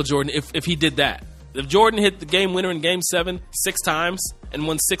as Michael Jordan if he did that. If Jordan hit the game winner in Game 7 6 times and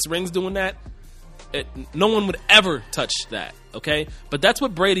won 6 rings doing that, no one would ever touch that, okay? But that's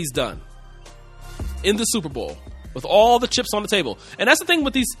what Brady's done in the Super Bowl with all the chips on the table. And that's the thing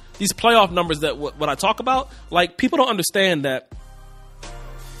with these playoff numbers that what I talk about. Like, people don't understand that.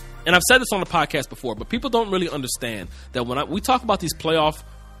 And I've said this on the podcast before, but people don't really understand that when we talk about these playoff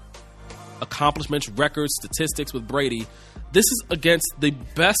accomplishments, records, statistics with Brady, this is against the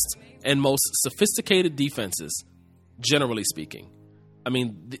best and most sophisticated defenses, generally speaking. I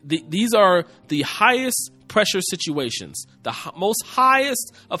mean, these are the highest pressure situations, the most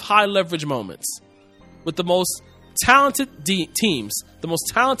highest of high leverage moments, with the most talented teams, the most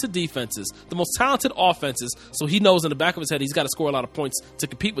talented defenses, the most talented offenses. So he knows in the back of his head he's got to score a lot of points to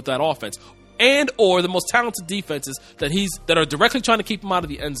compete with that offense, and or the most talented defenses that are directly trying to keep him out of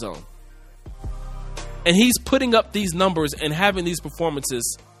the end zone. And he's putting up these numbers and having these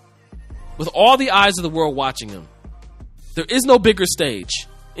performances with all the eyes of the world watching him. There is no bigger stage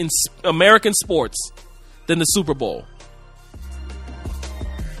in American sports than the Super Bowl.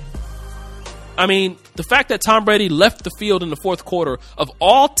 I mean, the fact that Tom Brady left the field in the fourth quarter of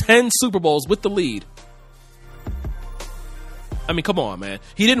all 10 Super Bowls with the lead. I mean, come on, man.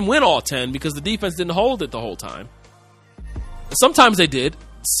 He didn't win all 10 because the defense didn't hold it the whole time. Sometimes they did.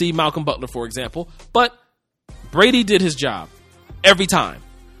 See Malcolm Butler, for example. But Brady did his job every time.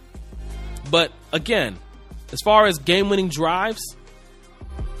 But again, as far as game-winning drives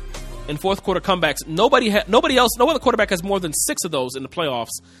and fourth quarter comebacks, no other quarterback has more than 6 of those in the playoffs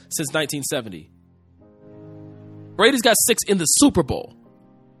since 1970. Brady's got 6 in the Super Bowl.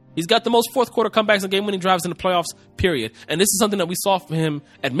 He's got the most fourth quarter comebacks and game-winning drives in the playoffs, period. And this is something that we saw from him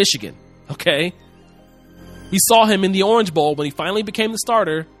at Michigan, okay? We saw him in the Orange Bowl when he finally became the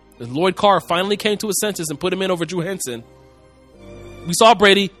starter. And Lloyd Carr finally came to his senses and put him in over Drew Henson. We saw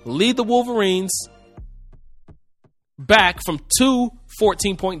Brady lead the Wolverines back from 2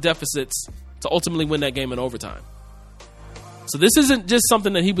 14-point deficits to ultimately win that game in overtime. So this isn't just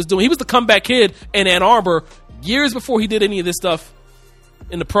something that he was doing. He was the comeback kid in Ann Arbor years before he did any of this stuff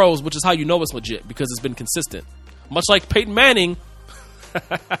in the pros, which is how you know it's legit, because it's been consistent. Much like Peyton Manning,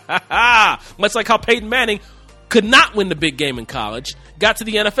 much like how Peyton Manning could not win the big game in college, got to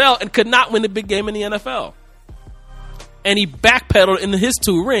the NFL and could not win the big game in the NFL. And he backpedaled into his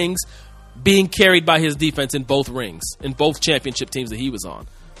 2 rings, being carried by his defense in both rings, in both championship teams that he was on.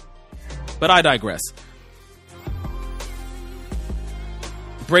 But I digress.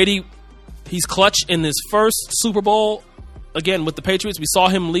 Brady, he's clutch in his first Super Bowl, again, with the Patriots. We saw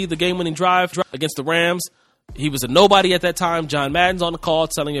him lead the game-winning drive against the Rams. He was a nobody at that time. John Madden's on the call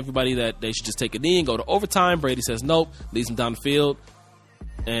telling everybody that they should just take a knee and go to overtime. Brady says nope, leads him down the field,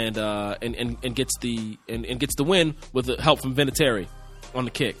 and gets the win with the help from Vinatieri on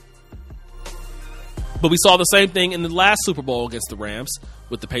the kick. But we saw the same thing in the last Super Bowl against the Rams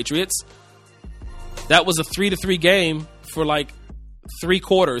with the Patriots. That was a 3-3 game for like 3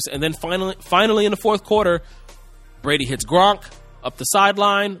 quarters, and then finally in the fourth quarter, Brady hits Gronk up the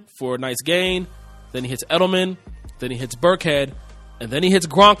sideline for a nice gain. Then he hits Edelman. Then he hits Burkhead. And then he hits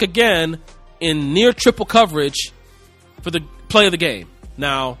Gronk again in near triple coverage for the play of the game.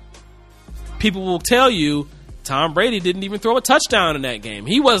 Now, people will tell you Tom Brady didn't even throw a touchdown in that game.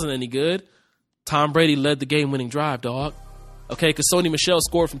 He wasn't any good. Tom Brady led the game-winning drive, dog. Okay, because Sony Michel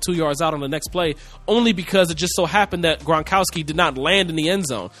scored from 2 yards out on the next play only because it just so happened that Gronkowski did not land in the end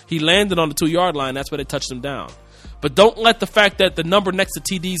zone. He landed on the 2-yard line. That's where they touched him down. But don't let the fact that the number next to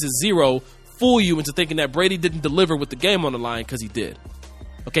TDs is 0 fool you into thinking that Brady didn't deliver with the game on the line, because he did.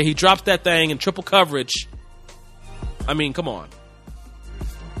 Okay, he drops that thing in triple coverage. I mean, come on.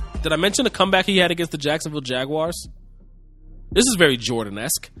 Did I mention the comeback he had against the Jacksonville Jaguars? This is very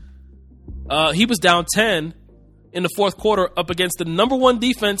Jordan-esque. He was down 10 in the fourth quarter up against the number 1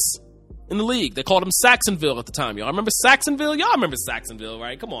 defense in the league. They called him Saxonville at the time, y'all. Remember Saxonville? Y'all remember Saxonville,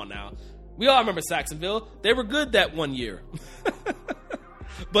 right? Come on now. We all remember Saxonville. They were good that one year.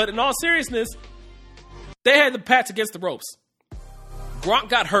 But in all seriousness, they had the Pats against the ropes. Gronk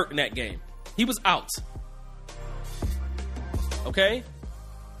got hurt in that game. He was out. Okay?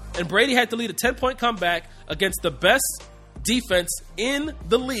 And Brady had to lead a 10-point comeback against the best defense in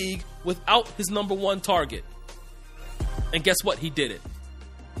the league without his number one target. And guess what? He did it.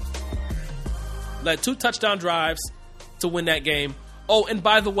 Led 2 touchdown drives to win that game. Oh, and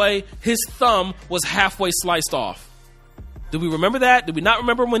by the way, his thumb was halfway sliced off. Did we remember that? Did we not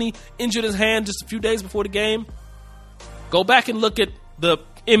remember when he injured his hand just a few days before the game? Go back and look at the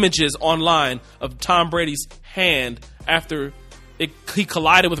images online of Tom Brady's hand after he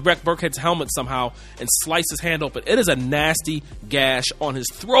collided with Rex Burkhead's helmet somehow and sliced his hand open. It is a nasty gash on his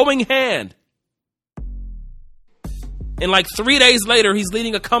throwing hand. And like 3 days later, he's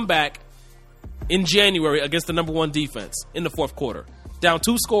leading a comeback in January against the number one defense in the fourth quarter. Down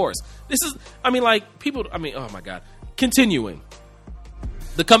 2 scores. This is, oh my God. Continuing.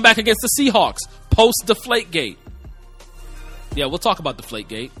 The comeback against the Seahawks, post Deflategate. Yeah, we'll talk about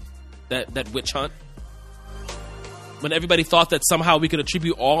Deflategate, that witch hunt. When everybody thought that somehow we could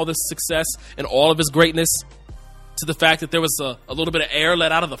attribute all of his success and all of his greatness to the fact that there was a little bit of air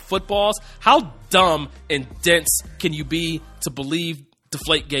let out of the footballs. How dumb and dense can you be to believe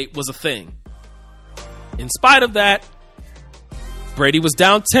Deflategate was a thing? In spite of that, Brady was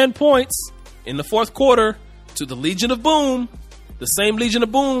down 10 points in the fourth quarter to the Legion of Boom, the same Legion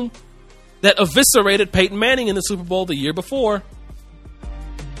of Boom that eviscerated Peyton Manning in the Super Bowl the year before.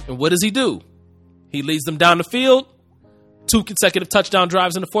 And what does he do? He leads them down the field, 2 consecutive touchdown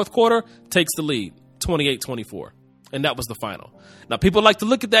drives in the fourth quarter, takes the lead, 28-24. And that was the final. Now, people like to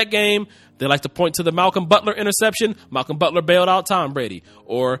look at that game. They like to point to the Malcolm Butler interception. Malcolm Butler bailed out Tom Brady.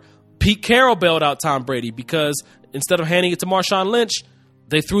 Or Pete Carroll bailed out Tom Brady because instead of handing it to Marshawn Lynch,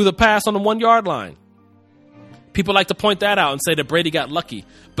 they threw the pass on the 1-yard line. People like to point that out and say that Brady got lucky.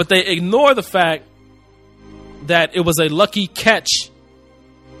 But they ignore the fact that it was a lucky catch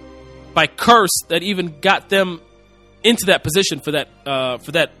by curse that even got them into that position for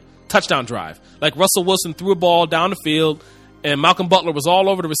that touchdown drive. Like Russell Wilson threw a ball down the field, and Malcolm Butler was all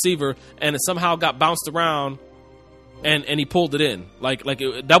over the receiver, and it somehow got bounced around, and he pulled it in.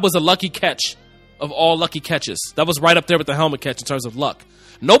 That was a lucky catch of all lucky catches. That was right up there with the helmet catch in terms of luck.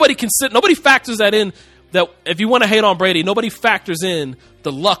 Nobody factors that in. That if you want to hate on Brady, nobody factors in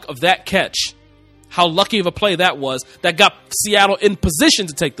the luck of that catch. How lucky of a play that was that got Seattle in position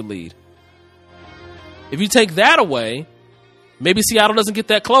to take the lead. If you take that away, maybe Seattle doesn't get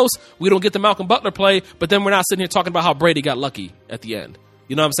that close. We don't get the Malcolm Butler play, but then we're not sitting here talking about how Brady got lucky at the end.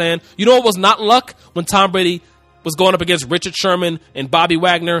 You know what I'm saying? You know what was not luck? When Tom Brady was going up against Richard Sherman and Bobby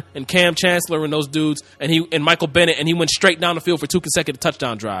Wagner and Cam Chancellor and those dudes and Michael Bennett, and he went straight down the field for 2 consecutive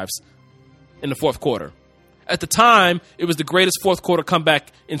touchdown drives in the fourth quarter. At the time, it was the greatest fourth quarter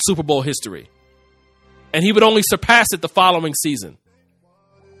comeback in Super Bowl history. And he would only surpass it the following season.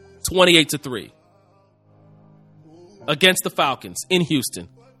 28-3. Against the Falcons in Houston.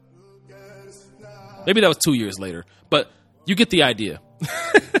 Maybe that was 2 years later, but you get the idea.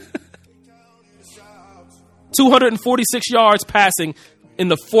 246 yards passing in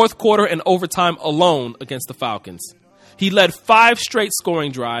the fourth quarter and overtime alone against the Falcons. He led 5 straight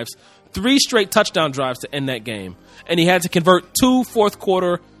scoring drives, 3 straight touchdown drives to end that game. And he had to convert 2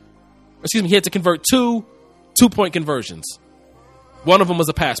 2-point conversions. One of them was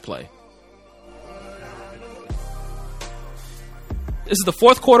a pass play. This is the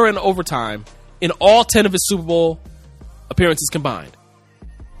fourth quarter and overtime in all 10 of his Super Bowl appearances combined.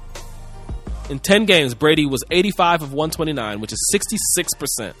 In 10 games, Brady was 85 of 129, which is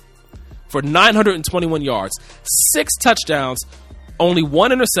 66%, for 921 yards, 6 touchdowns, only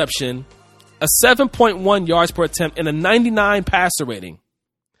 1 interception, a 7.1 yards per attempt, and a 99 passer rating.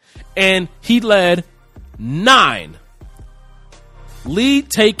 And he led 9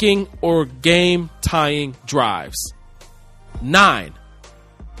 lead-taking or game-tying drives. 9.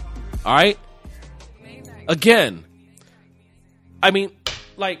 All right? Again, I mean,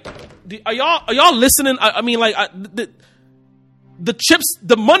 like, are y'all listening? The chips,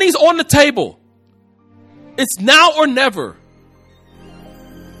 the money's on the table. It's now or never.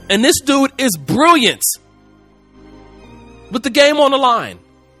 And this dude is brilliant with the game on the line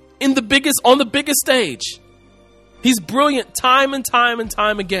on the biggest stage. He's brilliant time and time and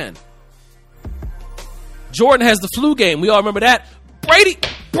time again. Jordan has the flu game. We all remember that. Brady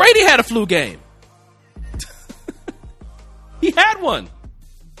had a flu game. He had one.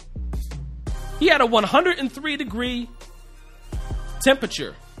 He had a 103-degree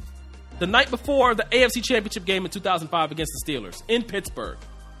temperature the night before the AFC Championship game in 2005 against the Steelers in Pittsburgh.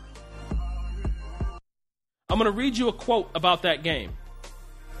 I'm going to read you a quote about that game.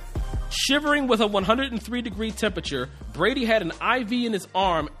 Shivering with a 103-degree temperature, Brady had an IV in his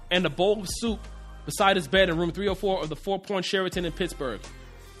arm and a bowl of soup beside his bed in room 304 of the Four Point Sheraton in Pittsburgh.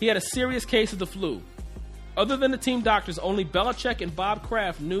 He had a serious case of the flu. Other than the team doctors, only Belichick and Bob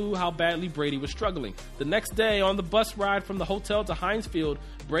Kraft knew how badly Brady was struggling. The next day, on the bus ride from the hotel to Heinz Field,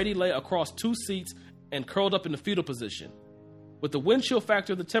 Brady lay across 2 seats and curled up in the fetal position. With the wind chill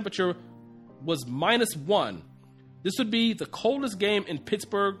factor, the temperature was -1. This would be the coldest game in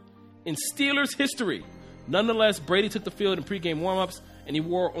Pittsburgh in Steelers history. Nonetheless, Brady took the field in pregame warmups, and he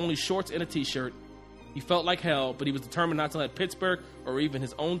wore only shorts and a t-shirt. He felt like hell, but he was determined not to let Pittsburgh or even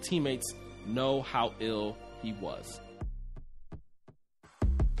his own teammates know how ill he was.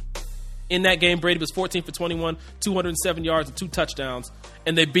 In that game, Brady was 14 for 21, 207 yards and 2 touchdowns,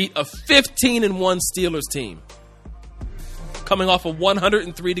 and they beat a 15-1 Steelers team, coming off a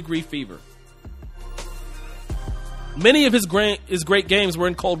 103-degree fever. Many of his great games were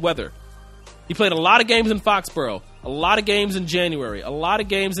in cold weather. He played a lot of games in Foxborough, a lot of games in January, a lot of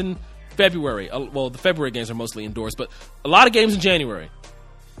games in February. Well, the February games are mostly indoors, but a lot of games in January.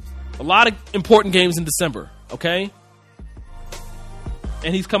 A lot of important games in December, okay?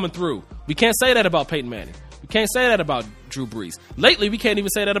 And he's coming through. We can't say that about Peyton Manning. We can't say that about Drew Brees. Lately, we can't even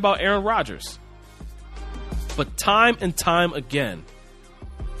say that about Aaron Rodgers. But time and time again,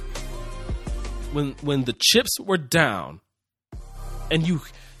 when the chips were down and you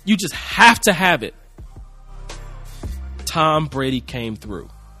just have to have it, Tom Brady came through.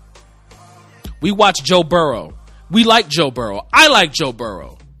 We watched Joe Burrow. We like Joe Burrow. I like Joe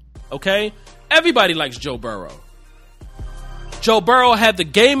Burrow. Okay? Everybody likes Joe Burrow. Joe Burrow had the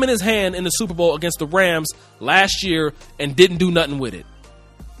game in his hand in the Super Bowl against the Rams last year and didn't do nothing with it.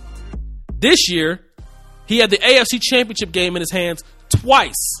 This year, he had the AFC Championship game in his hands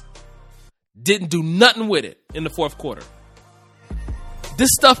twice. Didn't do nothing with it in the fourth quarter. This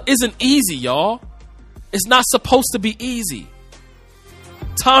stuff isn't easy, y'all. It's not supposed to be easy.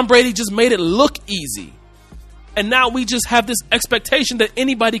 Tom Brady just made it look easy. And now we just have this expectation that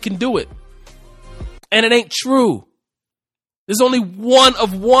anybody can do it. And it ain't true. There's only one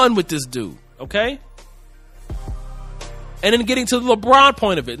of one with this dude, okay? And then getting to the LeBron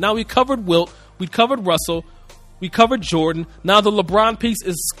point of it. Now we covered Wilt, we covered Russell, we covered Jordan. Now the LeBron piece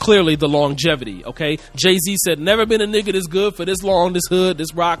is clearly the longevity, okay? Jay-Z said, never been a nigga this good for this long, this hood,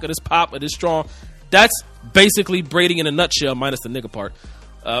 this rock, or this pop, or this strong. That's basically Brady in a nutshell, minus the nigga part.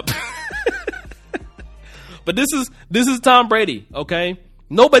 But this is Tom Brady, okay?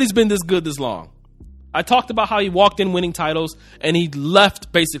 Nobody's been this good this long. I talked about how he walked in winning titles, and he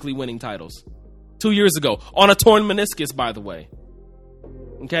left basically winning titles 2 years ago on a torn meniscus, by the way.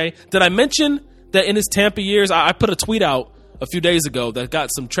 Okay? Did I mention that in his Tampa years, I put a tweet out a few days ago that got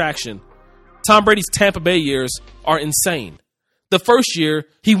some traction. Tom Brady's Tampa Bay years are insane. The first year,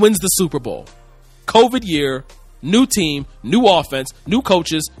 he wins the Super Bowl. COVID year, new team, new offense, new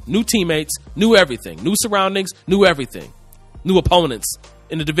coaches, new teammates, new everything. New surroundings, new everything. New opponents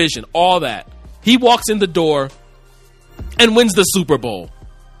in the division, all that. He walks in the door and wins the Super Bowl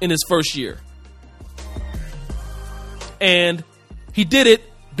in his first year. And he did it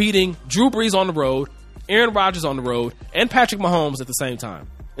beating Drew Brees on the road, Aaron Rodgers on the road, and Patrick Mahomes at the same time.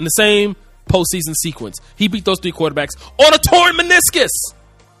 In the same postseason sequence. He beat those 3 quarterbacks on a torn meniscus.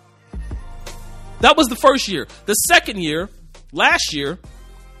 That was the first year. The second year, last year,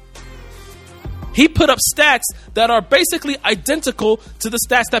 he put up stats that are basically identical to the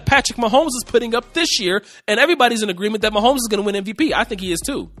stats that Patrick Mahomes is putting up this year, and everybody's in agreement that Mahomes is going to win MVP. I think he is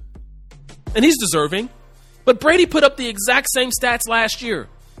too. And he's deserving. But Brady put up the exact same stats last year.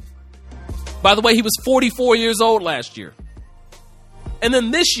 By the way, he was 44 years old last year. And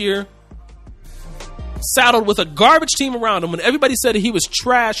then this year, saddled with a garbage team around him, when everybody said he was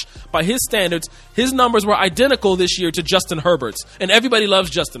trash by his standards, his numbers were identical this year to Justin Herbert's. And everybody loves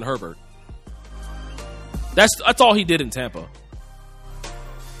Justin Herbert. That's all he did in Tampa.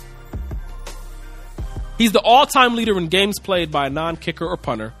 He's the all-time leader in games played by a non-kicker or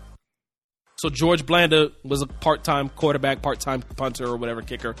punter. So George Blanda was a part-time quarterback, part-time punter, or whatever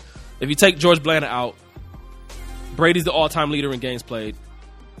kicker. If you take George Blanda out, Brady's the all-time leader in games played.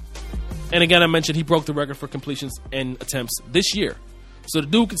 And again, I mentioned he broke the record for completions and attempts this year. So the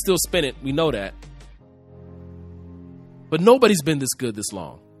dude can still spin it. We know that. But nobody's been this good this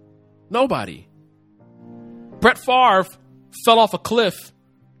long. Nobody. Brett Favre fell off a cliff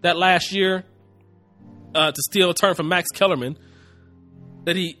that last year to steal a turn from Max Kellerman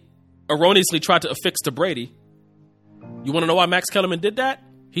that he erroneously tried to affix to Brady. You want to know why Max Kellerman did that?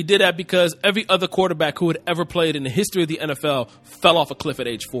 He did that because every other quarterback who had ever played in the history of the NFL fell off a cliff at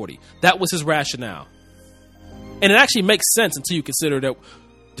age 40. That was his rationale. And it actually makes sense until you consider that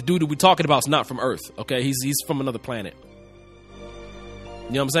the dude that we're talking about is not from Earth. Okay, he's from another planet.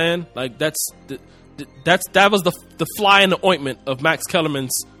 You know what I'm saying? Like that was the fly in the ointment of Max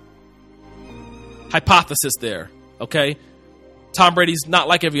Kellerman's hypothesis there. Okay, Tom Brady's not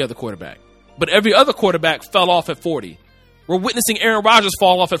like every other quarterback, but every other quarterback fell off at 40. We're witnessing Aaron Rodgers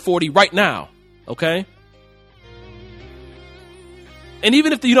fall off at 40 right now. Okay. And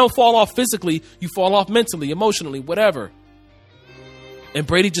even if you don't fall off physically, you fall off mentally, emotionally, whatever. And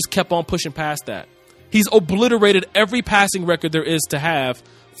Brady just kept on pushing past that. He's obliterated every passing record there is to have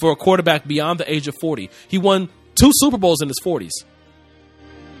for a quarterback beyond the age of 40. He won 2 Super Bowls in his 40s.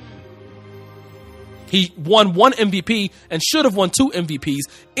 He won 1 MVP and should have won 2 MVPs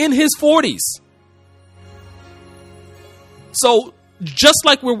in his 40s. So just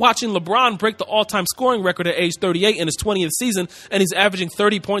like we're watching LeBron break the all-time scoring record at age 38 in his 20th season, and he's averaging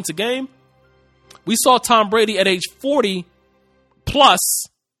 30 points a game, we saw Tom Brady at age 40 plus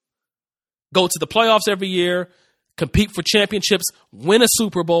go to the playoffs every year, compete for championships, win a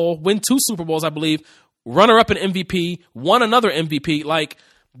Super Bowl, win 2 Super Bowls, I believe, runner-up in MVP, won another MVP. Like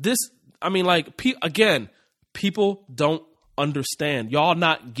this, I mean, like, again, people don't understand. Y'all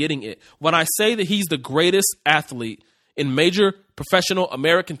not getting it. When I say that he's the greatest athlete in major professional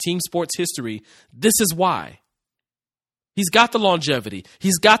American team sports history, this is why. He's got the longevity.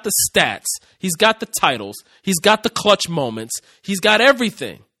 He's got the stats. He's got the titles. He's got the clutch moments. He's got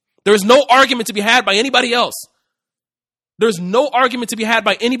everything. There's no argument to be had by anybody else. There's no argument to be had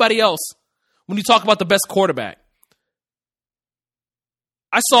by anybody else when you talk about the best quarterback.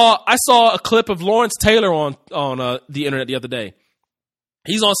 I saw a clip of Lawrence Taylor on the internet the other day.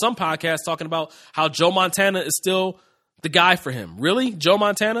 He's on some podcast talking about how Joe Montana is still the guy for him. Really? Joe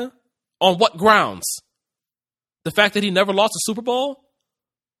Montana? On what grounds? The fact that he never lost a Super Bowl?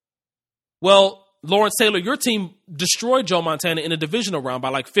 Well, Lawrence Taylor, your team destroyed Joe Montana in a divisional round by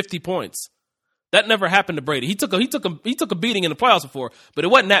like 50 points. That never happened to Brady. He took a beating in the playoffs before, but it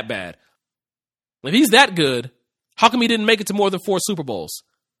wasn't that bad. If he's that good, how come he didn't make it to more than 4 Super Bowls?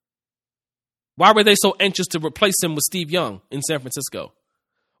 Why were they so anxious to replace him with Steve Young in San Francisco?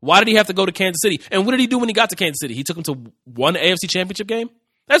 Why did he have to go to Kansas City? And what did he do when he got to Kansas City? He took him to 1 AFC championship game?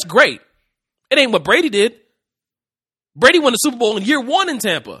 That's great. It ain't what Brady did. Brady won the Super Bowl in year 1 in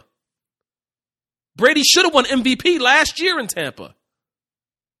Tampa. Brady should have won MVP last year in Tampa.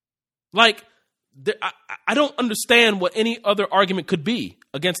 Like, I don't understand what any other argument could be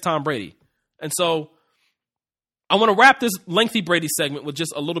against Tom Brady. And so I want to wrap this lengthy Brady segment with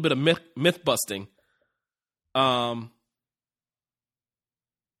just a little bit of myth busting.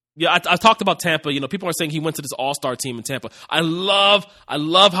 Yeah, I talked about Tampa. You know, people are saying he went to this all-star team in Tampa. I love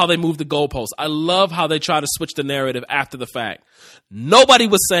how they move the goalposts. I love how they try to switch the narrative after the fact. Nobody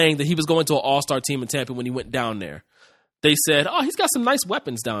was saying that he was going to an all-star team in Tampa when he went down there. They said, oh, he's got some nice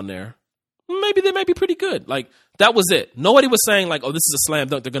weapons down there. Maybe they might be pretty good. Like, that was it. Nobody was saying, like, oh, this is a slam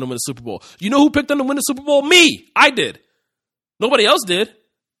dunk. They're going to win the Super Bowl. You know who picked them to win the Super Bowl? Me. I did. Nobody else did.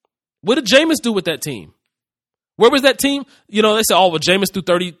 What did Jameis do with that team? Where was that team? You know, they said, oh, well, Jameis threw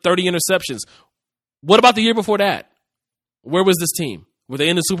 30 interceptions. What about the year before that? Where was this team? Were they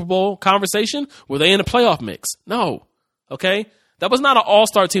in the Super Bowl conversation? Were they in the playoff mix? No. Okay? That was not an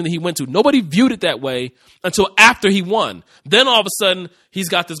all-star team that he went to. Nobody viewed it that way until after he won. Then all of a sudden, he's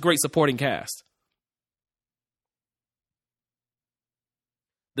got this great supporting cast.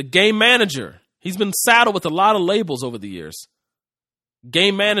 The game manager. He's been saddled with a lot of labels over the years.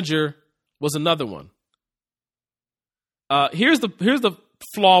 Game manager was another one. Here's the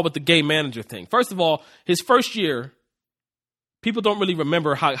flaw with the game manager thing. First of all, his first year, people don't really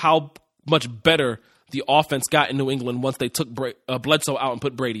remember how much better the offense got in New England once they took Bledsoe out and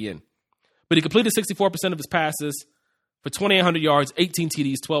put Brady in. But he completed 64% of his passes for 2,800 yards, 18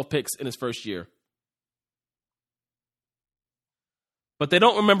 TDs, 12 picks in his first year. But they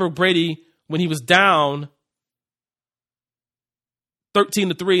don't remember Brady when he was down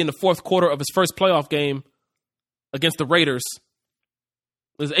 13-3 in the fourth quarter of his first playoff game against the Raiders.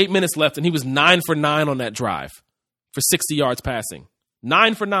 There's 8 minutes left, and he was 9 for 9 on that drive for 60 yards passing.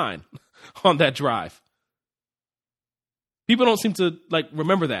 9 for 9 on that drive. People don't seem to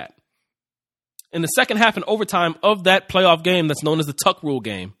remember that. In the second half and overtime of that playoff game that's known as the Tuck Rule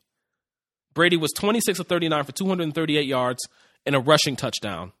game, Brady was 26 of 39 for 238 yards and a rushing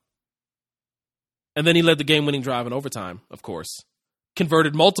touchdown. And then he led the game-winning drive in overtime, of course.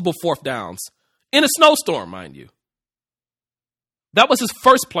 Converted multiple fourth downs in a snowstorm, mind you. That was his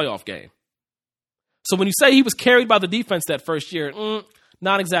first playoff game. So when you say he was carried by the defense that first year,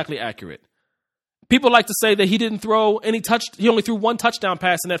 not exactly accurate. People like to say that he didn't throw any he only threw 1 touchdown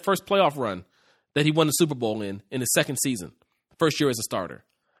pass in that first playoff run. that he won the Super Bowl in his second season, first year as a starter.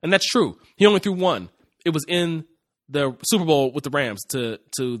 And that's true. He only threw one. It was in the Super Bowl with the Rams to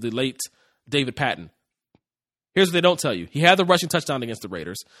the late David Patton. Here's what they don't tell you. He had the rushing touchdown against the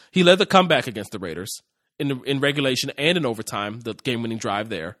Raiders. He led the comeback against the Raiders in regulation and in overtime, the game-winning drive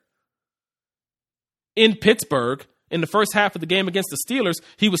there. In Pittsburgh, in the first half of the game against the Steelers,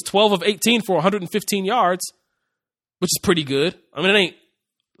 he was 12 of 18 for 115 yards, which is pretty good. I mean, it ain't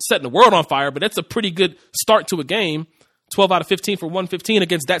setting the world on fire, but that's a pretty good start to a game. 12 out of 15 for 115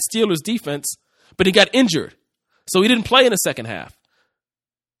 against that Steelers defense, but he got injured. So he didn't play in the second half.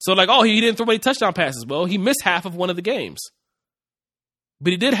 So he didn't throw any touchdown passes. Well, he missed half of one of the games.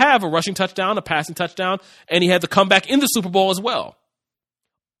 But he did have a rushing touchdown, a passing touchdown, and he had the comeback in the Super Bowl as well.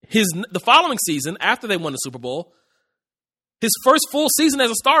 The following season, after they won the Super Bowl, his first full season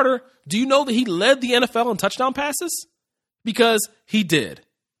as a starter, do you know that he led the NFL in touchdown passes? Because he did.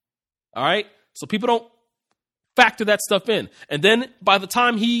 All right? So people don't factor that stuff in. And then by the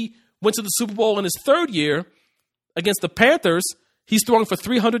time he went to the Super Bowl in his third year against the Panthers, he's throwing for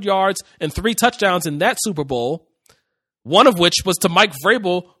 300 yards and 3 touchdowns in that Super Bowl, one of which was to Mike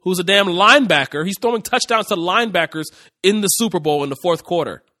Vrabel, who's a damn linebacker. He's throwing touchdowns to linebackers in the Super Bowl in the fourth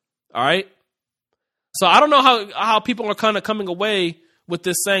quarter. All right? So I don't know how people are kind of coming away with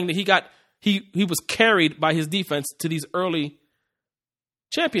this saying that he was carried by his defense to these early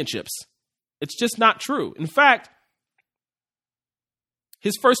championships. It's just not true. In fact,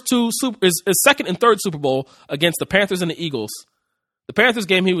 his second and third Super Bowl against the Panthers and the Eagles. The Panthers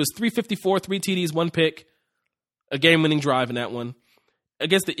game, he was 354, 3 TDs, 1 pick, a game-winning drive in that one.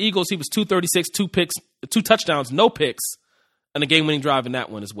 Against the Eagles, he was 236, 2 picks, 2 touchdowns, no picks, and a game-winning drive in that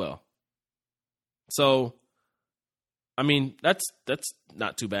one as well. So, I mean, that's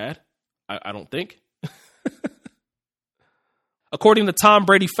not too bad, I don't think. According to Tom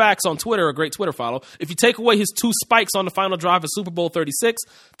Brady Facts on Twitter, a great Twitter follow, if you take away his 2 spikes on the final drive of Super Bowl 36,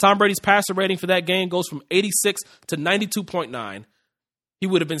 Tom Brady's passer rating for that game goes from 86 to 92.9. He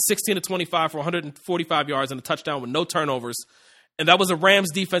would have been 16 to 25 for 145 yards and a touchdown with no turnovers. And that was a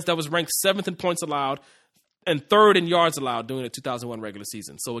Rams defense that was ranked 7th in points allowed and 3rd in yards allowed during the 2001 regular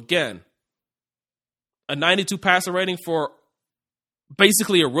season. So again, a 92 passer rating for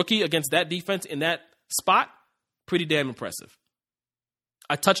basically a rookie against that defense in that spot, pretty damn impressive.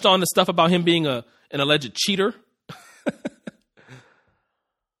 I touched on the stuff about him being an alleged cheater.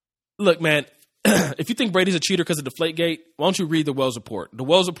 Look, man, if you think Brady's a cheater because of Deflategate, why don't you read the Wells Report? The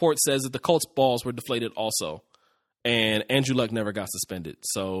Wells Report says that the Colts' balls were deflated also, and Andrew Luck never got suspended.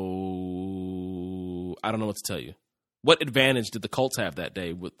 So I don't know what to tell you. What advantage did the Colts have that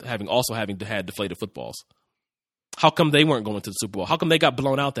day with having had deflated footballs? How come they weren't going to the Super Bowl? How come they got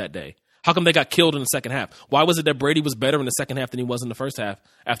blown out that day? How come they got killed in the second half? Why was it that Brady was better in the second half than he was in the first half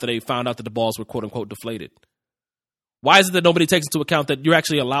after they found out that the balls were quote-unquote deflated? Why is it that nobody takes into account that you're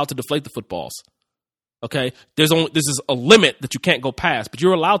actually allowed to deflate the footballs? Okay? This is a limit that you can't go past, but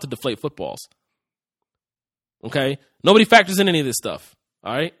you're allowed to deflate footballs. Okay? Nobody factors in any of this stuff.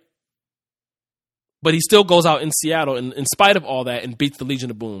 All right? But he still goes out in Seattle in spite of all that and beats the Legion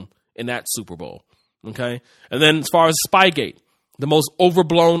of Boom in that Super Bowl. Okay? And then as far as Spygate, the most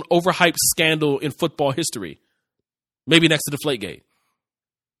overblown, overhyped scandal in football history, maybe next to Deflategate,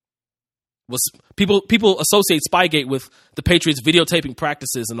 was people associate Spygate with the Patriots videotaping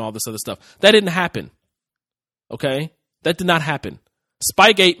practices and all this other stuff. That didn't happen. Okay? That did not happen.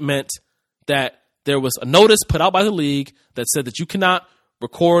 Spygate meant that there was a notice put out by the league that said that you cannot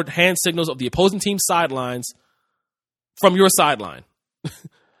record hand signals of the opposing team's sidelines from your sideline.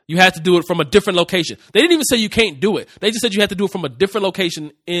 You had to do it from a different location. They didn't even say you can't do it. They just said you had to do it from a different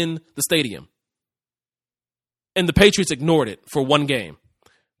location in the stadium. And the Patriots ignored it for one game.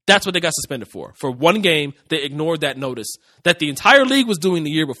 That's what they got suspended for. For one game, they ignored that notice that the entire league was doing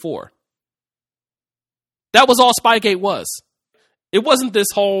the year before. That was all Spygate was. It wasn't this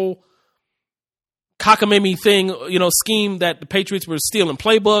whole cockamamie thing, scheme that the Patriots were stealing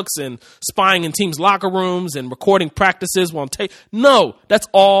playbooks and spying in teams' locker rooms and recording practices while tape. No, that's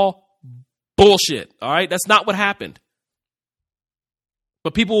all bullshit. All right, that's not what happened.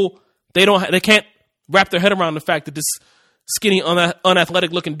 But people, they can't wrap their head around the fact that this skinny,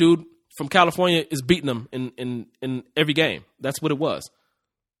 unathletic looking dude from California is beating them in every game. That's what it was.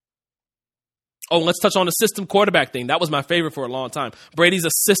 Oh, let's touch on the system quarterback thing. That was my favorite for a long time. Brady's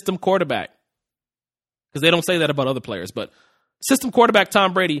a system quarterback. Because they don't say that about other players. But system quarterback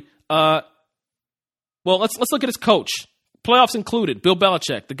Tom Brady, let's look at his coach. Playoffs included, Bill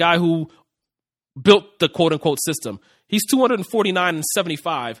Belichick, the guy who built the quote-unquote system. He's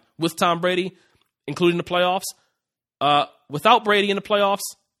 249-75 with Tom Brady, including the playoffs. Without Brady in the playoffs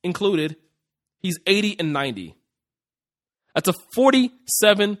included, He's 80-90. That's a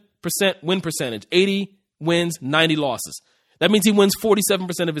 47% win percentage. 80 wins, 90 losses. That means he wins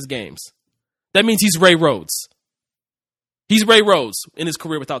 47% of his games. That means he's Ray Rhodes. He's Ray Rhodes in his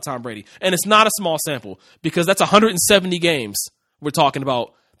career without Tom Brady. And it's not a small sample because that's 170 games we're talking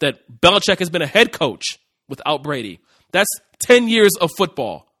about that Belichick has been a head coach without Brady. That's 10 years of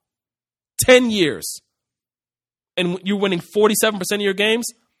football. 10 years. And you're winning 47% of your games?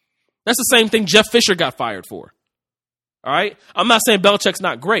 That's the same thing Jeff Fisher got fired for. All right? I'm not saying Belichick's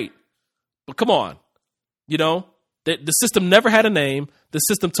not great, but come on. You know, the system never had a name. The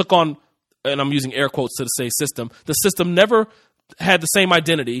system took on, and I'm using air quotes to say system. The system never had the same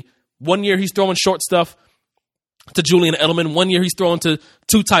identity. One year he's throwing short stuff to Julian Edelman. One year he's throwing to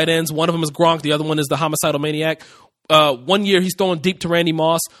two tight ends. One of them is Gronk. The other one is the homicidal maniac. One year he's throwing deep to Randy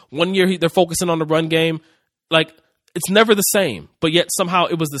Moss. One year they're focusing on the run game. Like, it's never the same, but yet somehow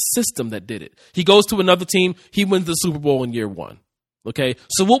it was the system that did it. He goes to another team. He wins the Super Bowl in year one. Okay?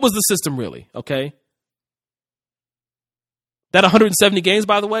 So what was the system really? Okay? That 170 games,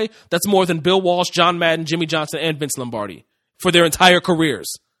 by the way, that's more than Bill Walsh, John Madden, Jimmy Johnson, and Vince Lombardi for their entire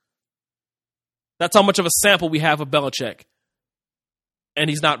careers. That's how much of a sample we have of Belichick. And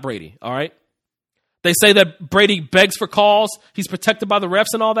he's not Brady, all right? They say that Brady begs for calls. He's protected by the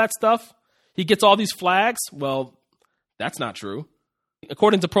refs and all that stuff. He gets all these flags. Well, that's not true.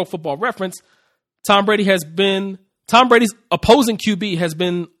 According to Pro Football Reference, Tom Brady's opposing QB has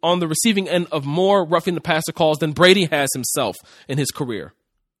been on the receiving end of more roughing the passer calls than Brady has himself in his career.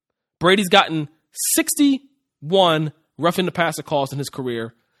 Brady's gotten 61 roughing the passer calls in his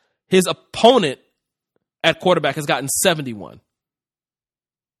career. His opponent at quarterback has gotten 71.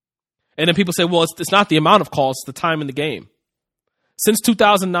 And then people say, well, it's not the amount of calls, it's the time in the game. Since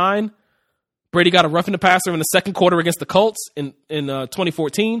 2009, Brady got a roughing the passer in the second quarter against the Colts in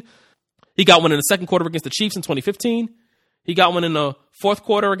 2014. He got one in the second quarter against the Chiefs in 2015. He got one in the fourth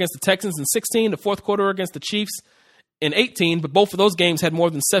quarter against the Texans in 16, the fourth quarter against the Chiefs in 18, but both of those games had more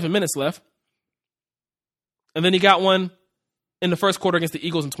than 7 minutes left. And then he got one in the first quarter against the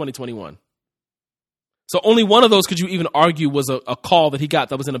Eagles in 2021. So only one of those could you even argue was a call that he got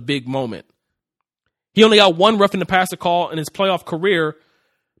that was in a big moment. He only got one roughing the passer call in his playoff career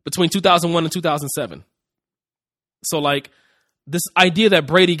between 2001 and 2007. So, like, this idea that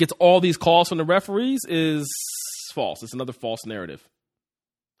Brady gets all these calls from the referees is false. It's another false narrative.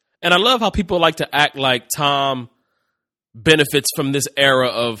 And I love how people like to act like Tom benefits from this era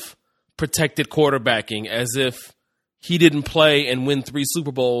of protected quarterbacking as if he didn't play and win 3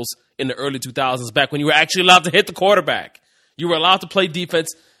 Super Bowls in the early 2000s, back when you were actually allowed to hit the quarterback. You were allowed to play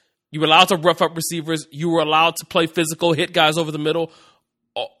defense. You were allowed to rough up receivers. You were allowed to play physical, hit guys over the middle,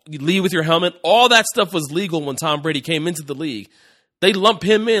 lead with your helmet. All that stuff was legal when Tom Brady came into the league. They lump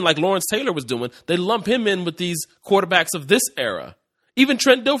him in like Lawrence Taylor was doing. They lump him in with these quarterbacks of this era. Even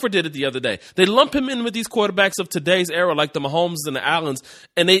Trent Dilfer did it the other day. They lump him in with these quarterbacks of today's era, like the Mahomes and the Allens,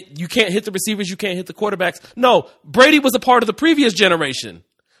 and you can't hit the receivers, you can't hit the quarterbacks. No, Brady was a part of the previous generation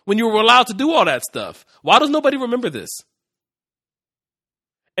when you were allowed to do all that stuff. Why does nobody remember this?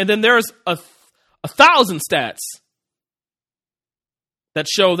 And then there's a 1,000 stats that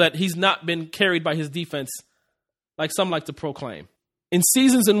show that he's not been carried by his defense like some like to proclaim. In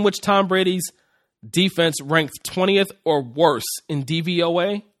seasons in which Tom Brady's defense ranked 20th or worse in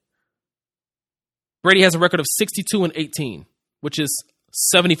DVOA, Brady has a record of 62-18, which is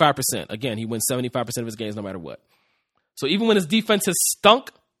 75%. Again, he wins 75% of his games no matter what. So even when his defense has stunk,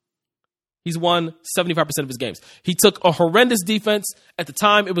 he's won 75% of his games. He took a horrendous defense. At the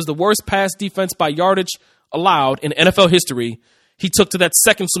time, it was the worst pass defense by yardage allowed in NFL history. He took to that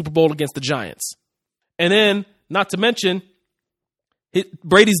second Super Bowl against the Giants. And then, not to mention,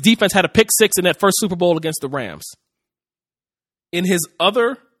 Brady's defense had a pick six in that first Super Bowl against the Rams. In his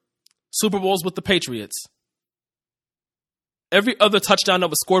other Super Bowls with the Patriots, every other touchdown that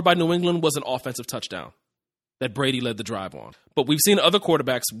was scored by New England was an offensive touchdown that Brady led the drive on. But we've seen other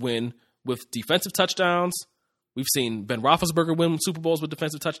quarterbacks win with defensive touchdowns. We've seen Ben Roethlisberger win Super Bowls with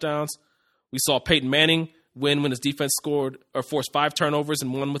defensive touchdowns. We saw Peyton Manning win when his defense scored or forced 5 turnovers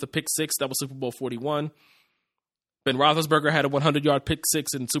and won with a pick six. That was Super Bowl 41. Ben Roethlisberger had a 100-yard pick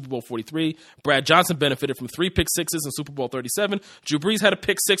six in Super Bowl 43. Brad Johnson benefited from 3 pick sixes in Super Bowl 37. Drew Brees had a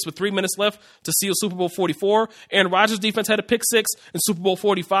pick six with 3 minutes left to seal Super Bowl 44. Aaron Rodgers' defense had a pick six in Super Bowl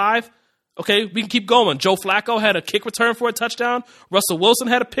 45. Okay, we can keep going. Joe Flacco had a kick return for a touchdown. Russell Wilson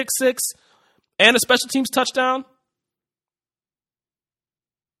had a pick six and a special teams touchdown.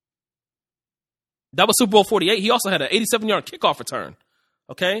 That was Super Bowl 48. He also had an 87-yard kickoff return.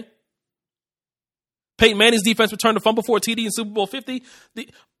 Okay? Peyton Manning's defense returned a fumble for a TD in Super Bowl 50.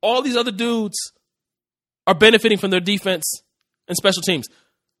 All these other dudes are benefiting from their defense and special teams.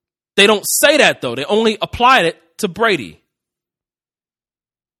 They don't say that, though. They only applied it to Brady.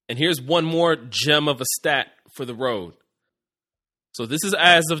 And here's one more gem of a stat for the road. So this is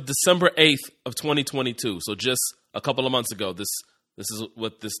as of December 8th of 2022. So just a couple of months ago, this is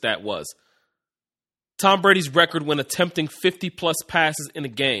what this stat was. Tom Brady's record when attempting 50-plus passes in a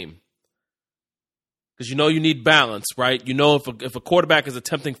game. Because you need balance, right? If a quarterback is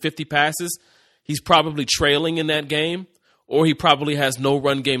attempting 50 passes, he's probably trailing in that game, or he probably has no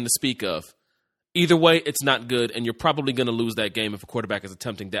run game to speak of. Either way, it's not good, and you're probably going to lose that game if a quarterback is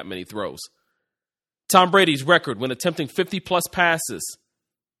attempting that many throws. Tom Brady's record when attempting 50-plus passes,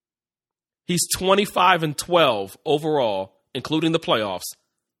 he's 25-12 overall, including the playoffs.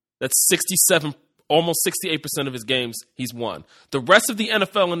 That's 67, almost 68% of his games he's won. The rest of the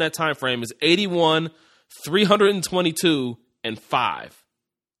NFL in that time frame is 81, 322, and 5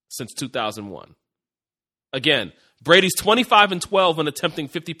 since 2001. Again, Brady's 25-12 when attempting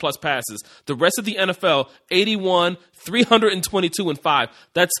 50-plus passes. The rest of the NFL, 81, 322, and 5.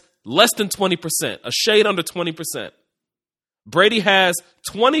 That's less than 20%, a shade under 20%. Brady has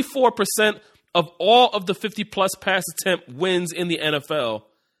 24% of all of the 50-plus pass attempt wins in the NFL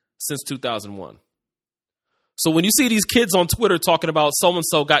since 2001. So when you see these kids on Twitter talking about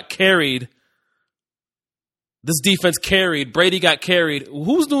so-and-so got carried, this defense carried, Brady got carried,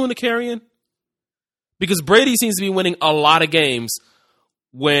 who's doing the carrying? Because Brady seems to be winning a lot of games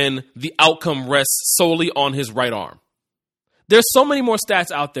when the outcome rests solely on his right arm. There's so many more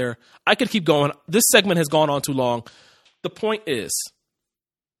stats out there. I could keep going. This segment has gone on too long. The point is,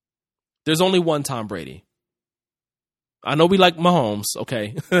 there's only one Tom Brady. I know we like Mahomes,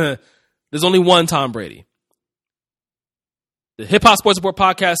 okay? There's only one Tom Brady. The Hip Hop Sports Report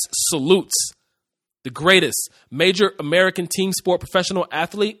podcast salutes the greatest major American team sport professional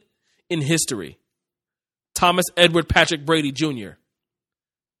athlete in history, Thomas Edward Patrick Brady Jr.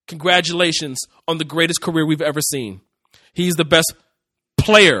 Congratulations on the greatest career we've ever seen. He's the best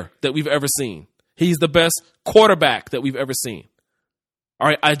player that we've ever seen. He's the best quarterback that we've ever seen. All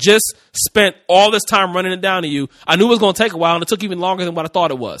right, I just spent all this time running it down to you. I knew it was going to take a while, and it took even longer than what I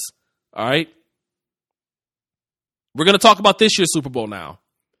thought it was. All right? We're going to talk about this year's Super Bowl now.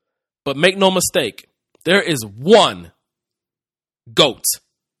 But make no mistake, there is one GOAT,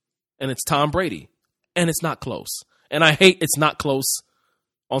 and it's Tom Brady. And it's not close. And I hate it's not close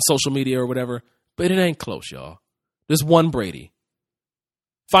on social media or whatever, but it ain't close, y'all. There's one Brady.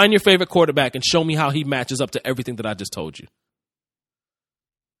 Find your favorite quarterback and show me how he matches up to everything that I just told you.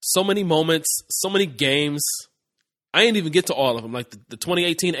 So many moments, so many games. I didn't even get to all of them. Like the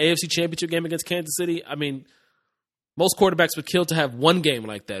 2018 AFC Championship game against Kansas City. I mean, most quarterbacks would kill to have one game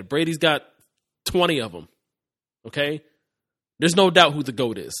like that. Brady's got 20 of them. Okay? There's no doubt who the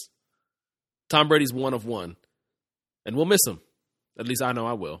GOAT is. Tom Brady's one of one. And we'll miss him. At least I know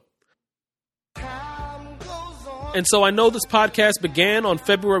I will. And so I know this podcast began on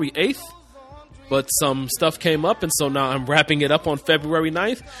February 8th, but some stuff came up, and so now I'm wrapping it up on February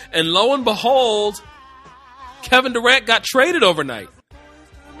 9th. And lo and behold, Kevin Durant got traded overnight.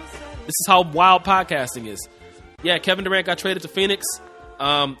 This is how wild podcasting is. Yeah, Kevin Durant got traded to Phoenix.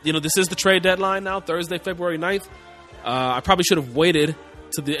 This is the trade deadline now, Thursday, February 9th. I probably should have waited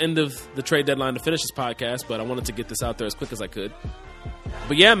to the end of the trade deadline to finish this podcast, but I wanted to get this out there as quick as I could.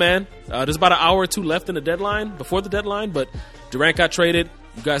 But yeah, man, there's about an hour or two left in the deadline, before the deadline, but Durant got traded.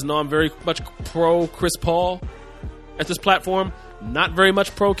 You guys know I'm very much pro Chris Paul at this platform. Not very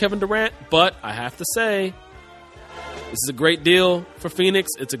much pro Kevin Durant, but I have to say, this is a great deal for Phoenix.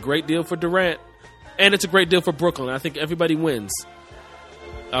 It's a great deal for Durant, and it's a great deal for Brooklyn. I think everybody wins.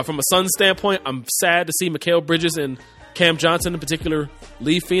 From a Suns standpoint, I'm sad to see Mikal Bridges and Cam Johnson in particular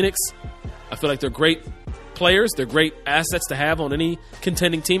leave Phoenix. I feel like they're great players. They're great assets to have on any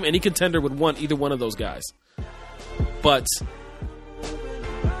contending team. Any contender would want either one of those guys. But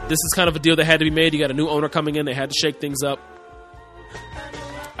this is kind of a deal that had to be made. You got a new owner coming in. They had to shake things up.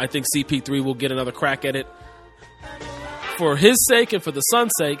 I think CP3 will get another crack at it. For his sake and for the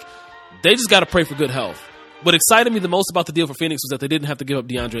Suns' sake, they just got to pray for good health. What excited me the most about the deal for Phoenix was that they didn't have to give up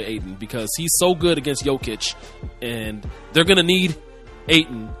DeAndre Ayton because he's so good against Jokic, and they're going to need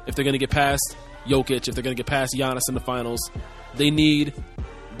Ayton if they're going to get past Jokic, if they're going to get past Giannis in the finals. They need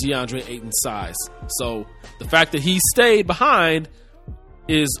DeAndre Ayton's size. So the fact that he stayed behind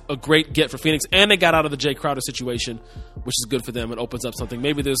is a great get for Phoenix, and they got out of the Jay Crowder situation, which is good for them. It opens up something.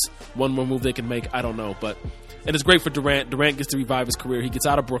 Maybe there's one more move they can make. I don't know. And it's great for Durant. Durant gets to revive his career. He gets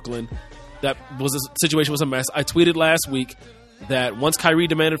out of Brooklyn. That was a situation was a mess. I tweeted last week that once Kyrie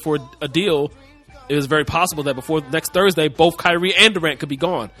demanded for a deal, it was very possible that before next Thursday, both Kyrie and Durant could be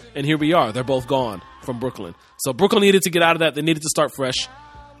gone. And here we are. They're both gone from Brooklyn. So Brooklyn needed to get out of that. They needed to start fresh.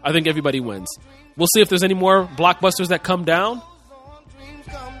 I think everybody wins. We'll see if there's any more blockbusters that come down.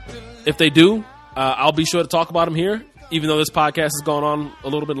 If they do, I'll be sure to talk about them here, even though this podcast has gone on a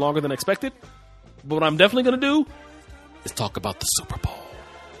little bit longer than expected. But what I'm definitely going to do is talk about the Super Bowl.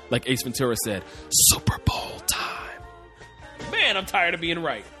 Like Ace Ventura said, Super Bowl time. Man, I'm tired of being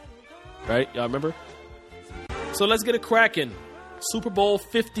right. Right? Y'all remember? So let's get it cracking. Super Bowl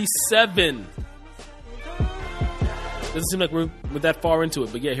 57. Doesn't seem like we're that far into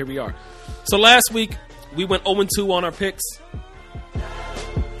it, but yeah, here we are. So last week, we went 0-2 on our picks.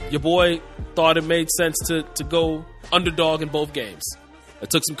 Your boy thought it made sense to go underdog in both games. It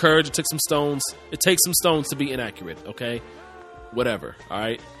took some courage. It took some stones. It takes some stones to be inaccurate, okay? Whatever, all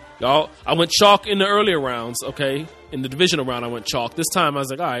right? Y'all, I went chalk in the earlier rounds, okay? In the divisional round, I went chalk. This time, I was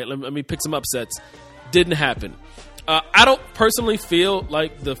like, all right, let me pick some upsets. Didn't happen. I don't personally feel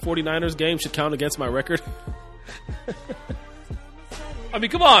like the 49ers game should count against my record. I mean,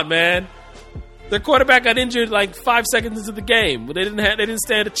 come on, man. Their quarterback got injured like 5 seconds into the game. They didn't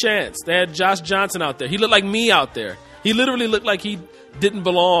stand a chance. They had Josh Johnson out there. He looked like me out there. He literally looked like he didn't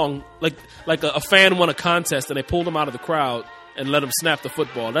belong, like a fan won a contest and they pulled him out of the crowd and let him snap the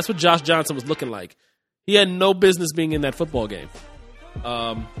football. That's what Josh Johnson was looking like. He had no business being in that football game.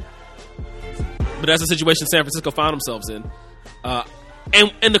 But that's the situation San Francisco found themselves in.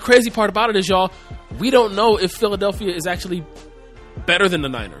 And the crazy part about it is, y'all, we don't know if Philadelphia is actually better than the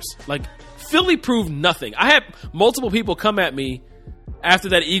Niners. Like, Philly proved nothing. I had multiple people come at me after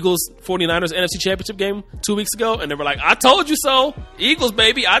that Eagles-49ers NFC Championship game 2 weeks ago, and they were like, I told you so. Eagles,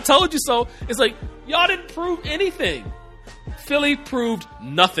 baby, I told you so. It's like, y'all didn't prove anything. Philly proved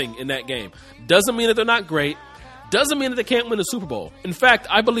nothing in that game. Doesn't mean that they're not great. Doesn't mean that they can't win the Super Bowl. In fact,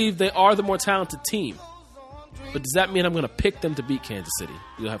 I believe they are the more talented team. But does that mean I'm going to pick them to beat Kansas City?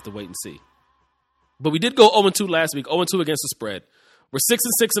 You'll have to wait and see. But we did go 0-2 last week, 0-2 against the spread. We're 6-6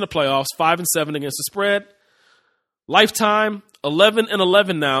 in the playoffs, 5-7 against the spread. Lifetime,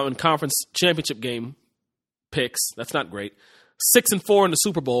 11-11 now in conference championship game picks. That's not great. 6-4 in the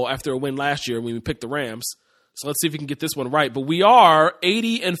Super Bowl after a win last year when we picked the Rams. So let's see if we can get this one right. But we are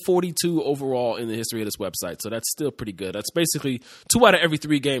 80-42 overall in the history of this website. So that's still pretty good. That's basically 2 out of every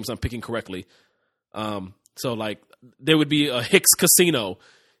 3 games I'm picking correctly. So like there would be a Hicks casino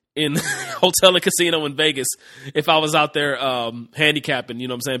in Hotel and Casino in Vegas if I was out there handicapping, you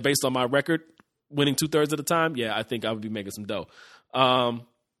know what I'm saying, based on my record, winning 2/3 of the time. Yeah, I think I would be making some dough.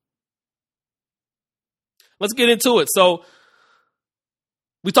 Let's get into it. So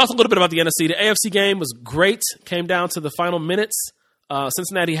we talked a little bit about the NFC. The AFC game was great. Came down to the final minutes.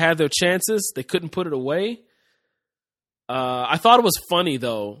 Cincinnati had their chances. They couldn't put it away. I thought it was funny,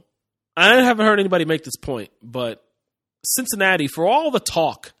 though. I haven't heard anybody make this point, but Cincinnati, for all the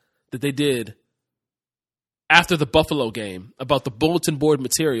talk that they did after the Buffalo game about the bulletin board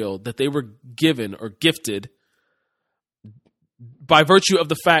material that they were given or gifted by virtue of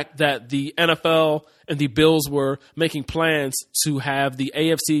the fact that the NFL and the Bills were making plans to have the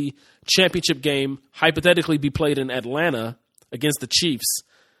AFC championship game hypothetically be played in Atlanta against the Chiefs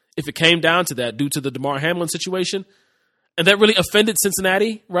if it came down to that due to the Damar Hamlin situation. And that really offended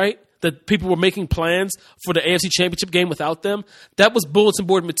Cincinnati, right? That people were making plans for the AFC championship game without them. That was bulletin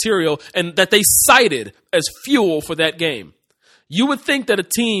board material and that they cited as fuel for that game. You would think that a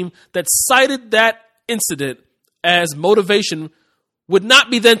team that cited that incident as motivation would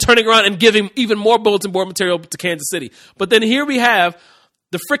not be then turning around and giving even more bulletin board material to Kansas City. But then here we have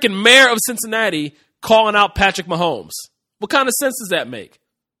the freaking mayor of Cincinnati calling out Patrick Mahomes. What kind of sense does that make?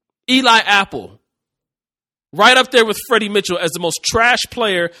 Eli Apple, right up there with Freddie Mitchell as the most trash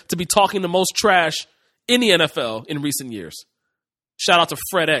player to be talking the most trash in the NFL in recent years. Shout out to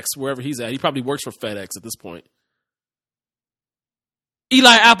Fred X, wherever he's at. He probably works for FedEx at this point.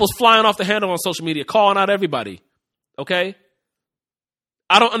 Eli Apple's flying off the handle on social media, calling out everybody. Okay?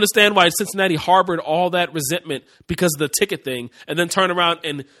 I don't understand why Cincinnati harbored all that resentment because of the ticket thing and then turned around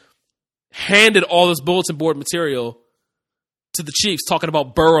and handed all this bulletin board material to the Chiefs, talking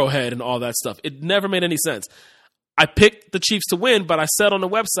about Burrowhead and all that stuff. It never made any sense. I picked the Chiefs to win, but I said on the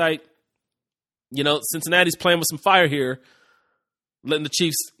website, you know, Cincinnati's playing with some fire here, letting the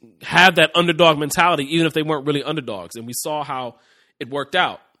Chiefs have that underdog mentality, even if they weren't really underdogs. And we saw how it worked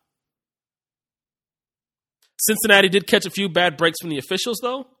out. Cincinnati did catch a few bad breaks from the officials,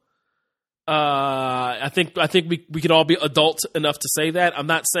 though. I think we could all be adult enough to say that. I'm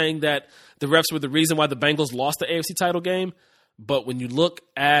not saying that the refs were the reason why the Bengals lost the AFC title game, but when you look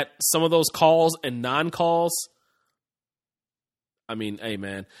at some of those calls and non-calls, I mean, hey,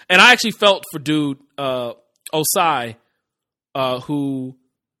 man. And I actually felt for dude Osai, who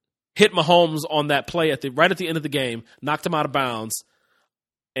hit Mahomes on that play right at the end of the game, knocked him out of bounds.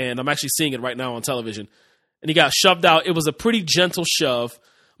 And I'm actually seeing it right now on television. And he got shoved out. It was a pretty gentle shove.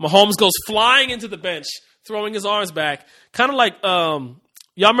 Mahomes goes flying into the bench, throwing his arms back. Kind of like, y'all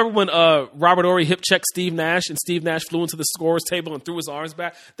remember when Robert Horry hip-checked Steve Nash, and Steve Nash flew into the scorer's table and threw his arms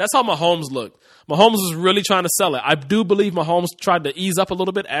back? That's how Mahomes looked. Mahomes was really trying to sell it. I do believe Mahomes tried to ease up a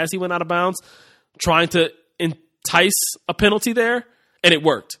little bit as he went out of bounds, trying to entice a penalty there, and it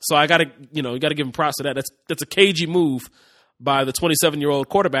worked. So you got to give him props to that. That's a cagey move by the 27-year-old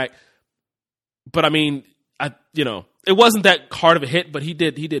quarterback. But I mean, it wasn't that hard of a hit, but he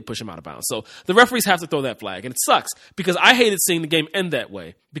did push him out of bounds. So the referees have to throw that flag, and it sucks because I hated seeing the game end that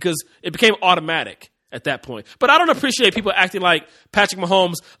way because it became automatic at that point. But I don't appreciate people acting like Patrick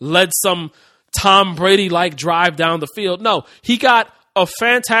Mahomes led some Tom Brady-like drive down the field. No, he got a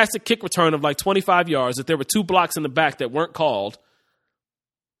fantastic kick return of like 25 yards that there were 2 blocks in the back that weren't called.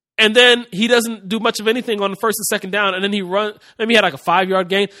 And then he doesn't do much of anything on the first and second down. And then maybe he had like a 5-yard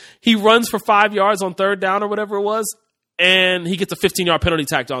gain. He runs for 5 yards on third down or whatever it was. And he gets a 15-yard penalty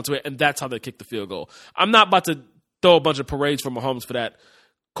tacked onto it. And that's how they kick the field goal. I'm not about to throw a bunch of parades for Mahomes for that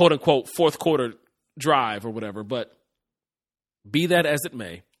quote unquote fourth quarter drive or whatever. But be that as it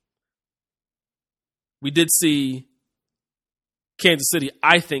may, we did see Kansas City,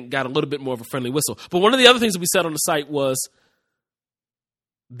 I think, got a little bit more of a friendly whistle. But one of the other things that we said on the site was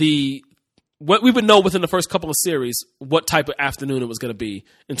what we would know within the first couple of series what type of afternoon it was going to be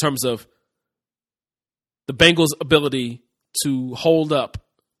in terms of the Bengals' ability to hold up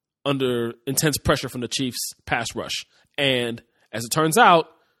under intense pressure from the Chiefs' pass rush. And as it turns out,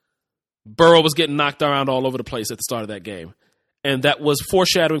 Burrow was getting knocked around all over the place at the start of that game. And that was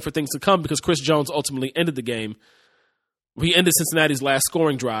foreshadowing for things to come because Chris Jones ultimately ended the game. He ended Cincinnati's last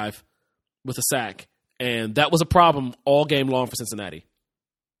scoring drive with a sack. And that was a problem all game long for Cincinnati.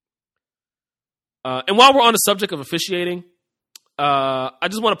 And while we're on the subject of officiating, I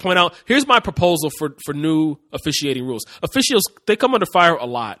just want to point out, here's my proposal for new officiating rules. Officials, they come under fire a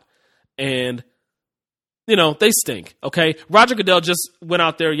lot. And, they stink, okay? Roger Goodell just went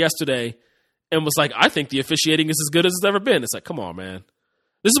out there yesterday and was like, I think the officiating is as good as it's ever been. It's like, come on, man.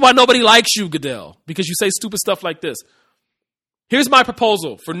 This is why nobody likes you, Goodell, because you say stupid stuff like this. Here's my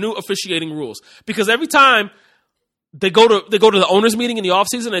proposal for new officiating rules. Because every time they go to the owners' meeting in the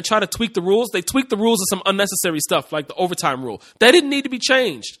offseason and they try to tweak the rules, they tweak the rules of some unnecessary stuff like the overtime rule. That didn't need to be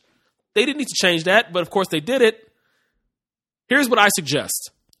changed. They didn't need to change that, but of course they did it. Here's what I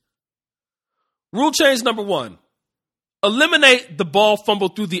suggest. Rule change number 1. Eliminate the ball fumble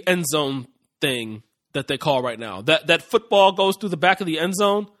through the end zone thing that they call right now. That football goes through the back of the end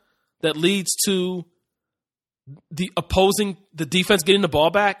zone that leads to the defense getting the ball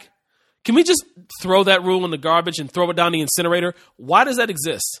back. Can we just throw that rule in the garbage and throw it down the incinerator? Why does that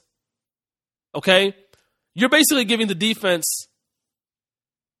exist? Okay? You're basically giving the defense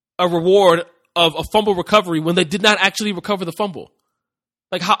a reward of a fumble recovery when they did not actually recover the fumble.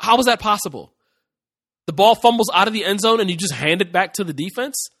 Like, how is that possible? The ball fumbles out of the end zone and you just hand it back to the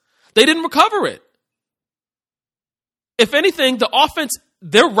defense? They didn't recover it. If anything, the offense,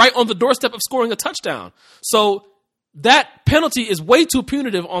 they're right on the doorstep of scoring a touchdown. So that penalty is way too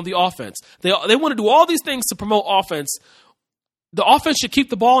punitive on the offense. They want to do all these things to promote offense. The offense should keep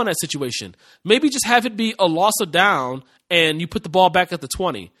the ball in that situation. Maybe just have it be a loss of down and you put the ball back at the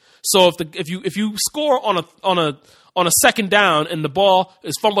 20. So if you score on a second down and the ball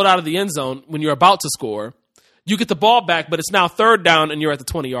is fumbled out of the end zone when you're about to score, you get the ball back, but it's now third down and you're at the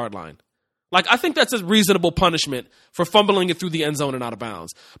 20-yard line. Like, I think that's a reasonable punishment for fumbling it through the end zone and out of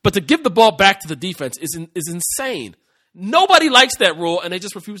bounds. But to give the ball back to the defense is insane. Nobody likes that rule, and they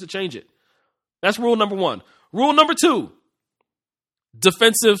just refuse to change it. That's rule number 1. Rule number 2,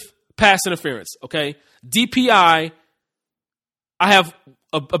 defensive pass interference, okay? DPI, I have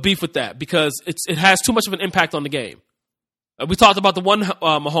a beef with that because it has too much of an impact on the game. We talked about the one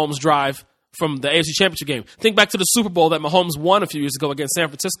Mahomes drive from the AFC Championship game. Think back to the Super Bowl that Mahomes won a few years ago against San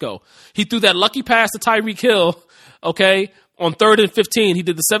Francisco. He threw that lucky pass to Tyreek Hill, okay, on 3rd and 15. He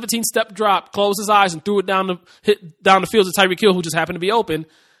did the 17-step drop, closed his eyes, and threw it down the field to Tyreek Hill, who just happened to be open,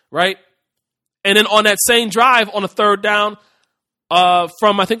 right? And then on that same drive, on a third down,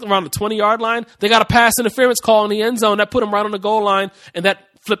 from I think around the 20-yard line, they got a pass interference call in the end zone that put him right on the goal line, and that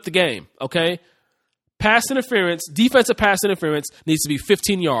flipped the game, okay? Pass interference, defensive pass interference needs to be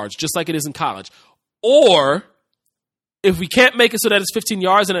 15 yards, just like it is in college. Or, if we can't make it so that it's 15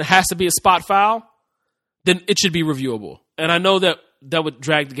 yards and it has to be a spot foul, then it should be reviewable. And I know that would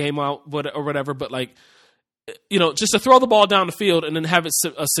drag the game out or whatever, but like, just to throw the ball down the field and then have it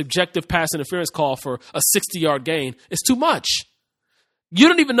a subjective pass interference call for a 60-yard gain is too much. You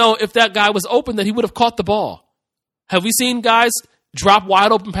don't even know if that guy was open that he would have caught the ball. Have we seen guys drop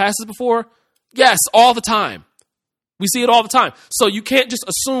wide open passes before? Yes, all the time. We see it all the time. So you can't just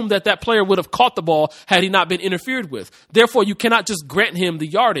assume that that player would have caught the ball had he not been interfered with. Therefore, you cannot just grant him the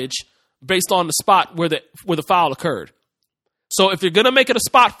yardage based on the spot where the foul occurred. So if you're going to make it a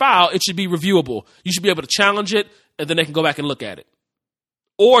spot foul, it should be reviewable. You should be able to challenge it, and then they can go back and look at it.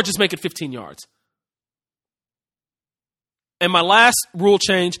 Or just make it 15 yards. And my last rule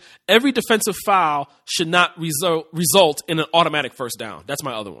change, every defensive foul should not result in an automatic first down. That's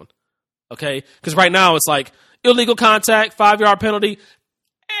my other one. Okay? Because right now it's like illegal contact, 5-yard penalty,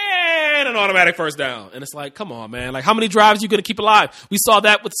 and an automatic first down. And it's like, come on, man. Like, how many drives are you going to keep alive? We saw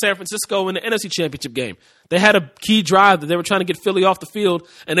that with San Francisco in the NFC Championship game. They had a key drive that they were trying to get Philly off the field,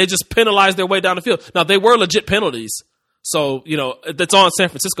 and they just penalized their way down the field. Now, they were legit penalties. So, that's on San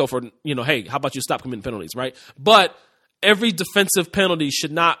Francisco for, hey, how about you stop committing penalties, right? But every defensive penalty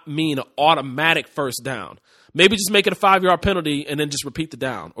should not mean an automatic first down. Maybe just make it a 5-yard penalty and then just repeat the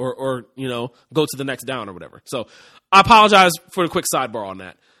down or go to the next down or whatever. So I apologize for the quick sidebar on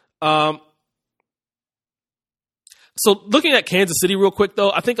that. So looking at Kansas City real quick,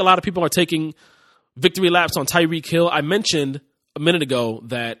 though, I think a lot of people are taking victory laps on Tyreek Hill. I mentioned a minute ago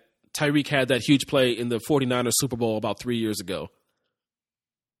that Tyreek had that huge play in the 49ers Super Bowl about 3 years ago.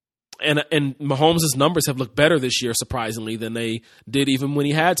 And Mahomes' numbers have looked better this year, surprisingly, than they did even when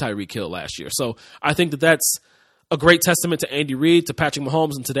he had Tyreek Hill last year. So I think that that's a great testament to Andy Reid, to Patrick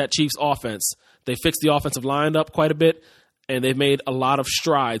Mahomes, and to that Chiefs offense. They fixed the offensive line up quite a bit, and they've made a lot of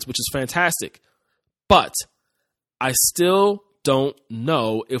strides, which is fantastic. But I still don't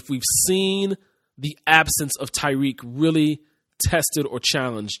know if we've seen the absence of Tyreek really tested or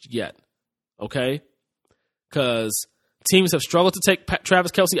challenged yet. Okay? Because teams have struggled to take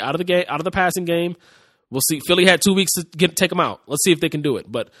Travis Kelce out of the passing game. We'll see. Philly had 2 weeks to take him out. Let's see if they can do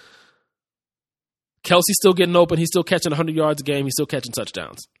it. But Kelce's still getting open. He's still catching 100 yards a game. He's still catching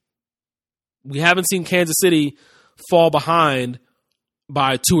touchdowns. We haven't seen Kansas City fall behind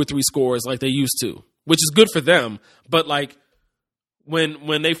by 2 or 3 scores like they used to, which is good for them. But like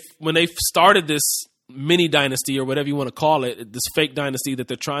when they started this mini dynasty or whatever you want to call it, this fake dynasty that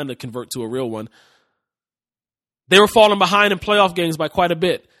they're trying to convert to a real one, they were falling behind in playoff games by quite a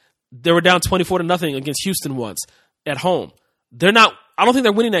bit. They were down 24-0 against Houston once at home. I don't think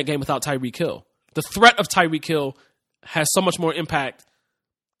they're winning that game without Tyreek Hill. The threat of Tyreek Hill has so much more impact,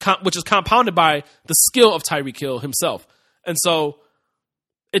 which is compounded by the skill of Tyreek Hill himself. And so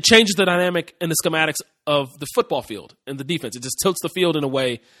it changes the dynamic and the schematics of the football field and the defense. It just tilts the field in a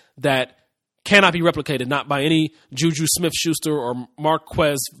way that cannot be replicated, not by any Juju Smith-Schuster or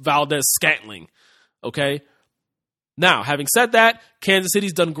Marquez Valdez-Scantling. Okay? Now, having said that, Kansas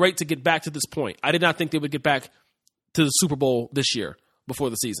City's done great to get back to this point. I did not think they would get back to the Super Bowl this year before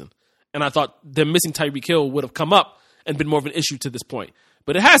the season. And I thought them missing Tyreek Hill would have come up and been more of an issue to this point.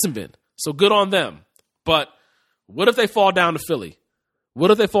 But it hasn't been. So good on them. But what if they fall down to Philly?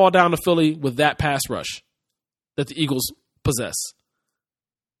 What if they fall down to Philly with that pass rush that the Eagles possess?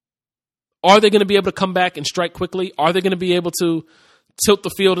 Are they going to be able to come back and strike quickly? Are they going to be able to tilt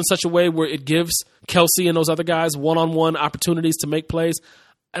the field in such a way where it gives Kelce and those other guys one-on-one opportunities to make plays?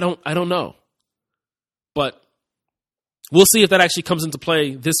 I don't know. But we'll see if that actually comes into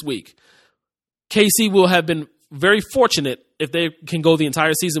play this week. KC will have been very fortunate if they can go the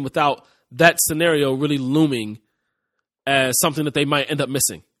entire season without that scenario really looming as something that they might end up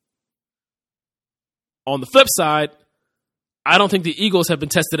missing. On the flip side, I don't think the Eagles have been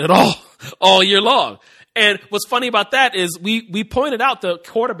tested at all year long. And what's funny about that is we pointed out the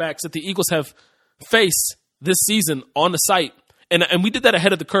quarterbacks that the Eagles have faced this season on the site. And we did that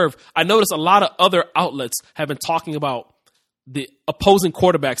ahead of the curve. I noticed a lot of other outlets have been talking about the opposing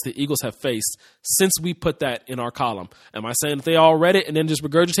quarterbacks the Eagles have faced since we put that in our column. Am I saying that they all read it and then just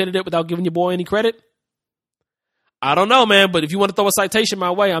regurgitated it without giving your boy any credit? I don't know, man. But if you want to throw a citation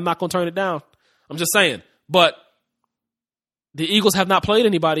my way, I'm not going to turn it down. I'm just saying. But the Eagles have not played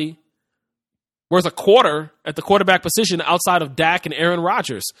anybody worth a quarter at the quarterback position outside of Dak and Aaron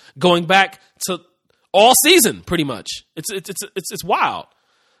Rodgers, going back to all season, pretty much. It's wild.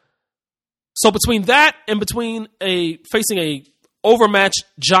 So between that and between facing a overmatched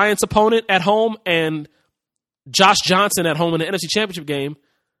Giants opponent at home and Josh Johnson at home in the NFC Championship game,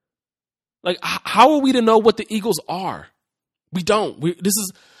 like, how are we to know what the Eagles are? We don't.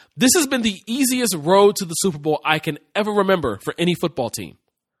 This has been the easiest road to the Super Bowl I can ever remember for any football team.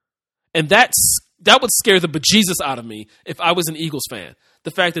 And that scare the bejesus out of me if I was an Eagles fan.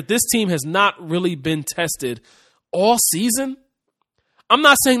 The fact that this team has not really been tested all season. I'm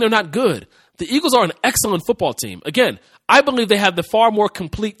not saying they're not good. The Eagles are an excellent football team. Again, I believe they have the far more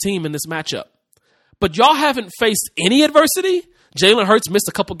complete team in this matchup. But y'all haven't faced any adversity? Jalen Hurts missed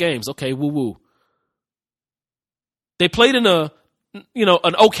a couple games. Okay, woo-woo. They played in an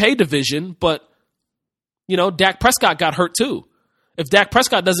okay division, but, Dak Prescott got hurt too. If Dak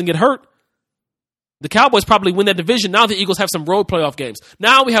Prescott doesn't get hurt, the Cowboys probably win that division. Now the Eagles have some road playoff games.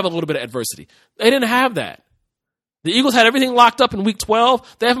 Now we have a little bit of adversity. They didn't have that. The Eagles had everything locked up in week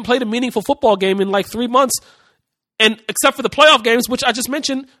 12. They haven't played a meaningful football game in like 3 months. And except for the playoff games, which I just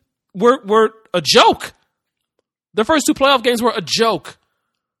mentioned, were a joke. The first 2 playoff games were a joke.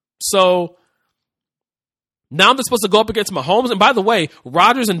 So now they're supposed to go up against Mahomes. And by the way,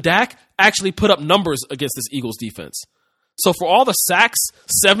 Rodgers and Dak actually put up numbers against this Eagles defense. So for all the sacks,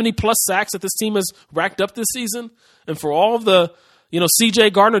 70-plus sacks that this team has racked up this season, and for all of the,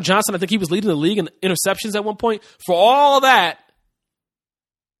 C.J. Gardner-Johnson, I think he was leading the league in interceptions at one point. For all that,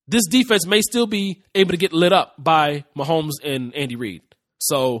 this defense may still be able to get lit up by Mahomes and Andy Reid.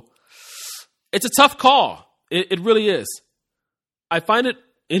 So it's a tough call. It really is. I find it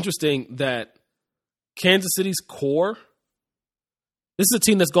interesting that Kansas City's core, this is a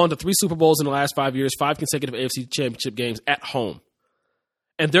team that's gone to 3 Super Bowls in the last 5 years, 5 consecutive AFC Championship games at home.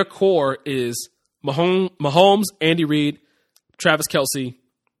 And their core is Mahomes, Andy Reid, Travis Kelce,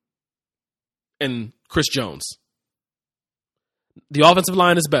 and Chris Jones. The offensive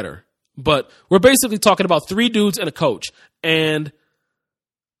line is better, but we're basically talking about 3 dudes and a coach. And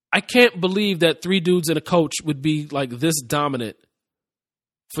I can't believe that 3 dudes and a coach would be like this dominant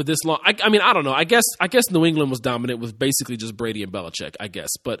for this long. I mean, I don't know. I guess New England was dominant with basically just Brady and Belichick, I guess.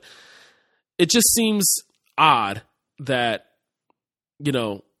 But it just seems odd that,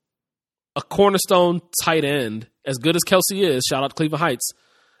 a cornerstone tight end, as good as Kelce is, shout out to Cleveland Heights,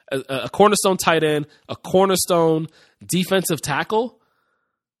 a cornerstone tight end, a cornerstone defensive tackle,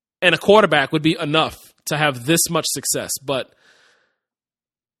 and a quarterback would be enough to have this much success. But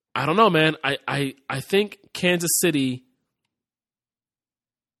I don't know, man. I think Kansas City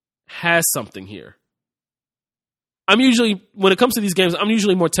has something here. When it comes to these games, I'm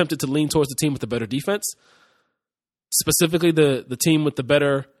usually more tempted to lean towards the team with the better defense, specifically the team with the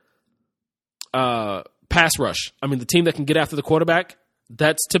better pass rush. I mean, the team that can get after the quarterback,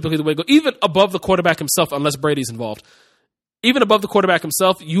 that's typically the way to go. Even above the quarterback himself, unless Brady's involved. Even above the quarterback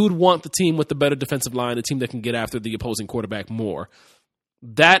himself, you would want the team with the better defensive line, a team that can get after the opposing quarterback more.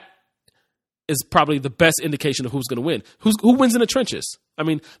 That is probably the best indication of who's going to win. Who wins in the trenches? I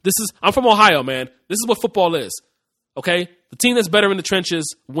mean, I'm from Ohio, man. This is what football is. Okay? The team that's better in the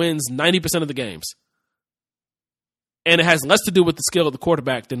trenches wins 90% of the games. And it has less to do with the skill of the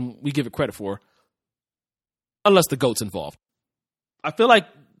quarterback than we give it credit for. Unless the GOAT's involved. I feel like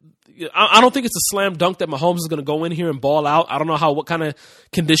I don't think it's a slam dunk that Mahomes is going to go in here and ball out. I don't know what kind of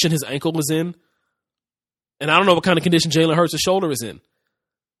condition his ankle is in. And I don't know what kind of condition Jalen Hurts' shoulder is in.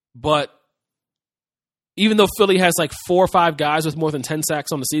 But even though Philly has like 4 or 5 guys with more than 10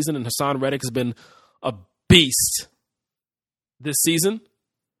 sacks on the season, and Hassan Reddick has been a beast this season,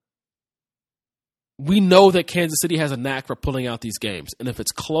 we know that Kansas City has a knack for pulling out these games. And if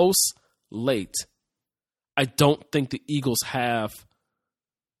it's close, late, I don't think the Eagles have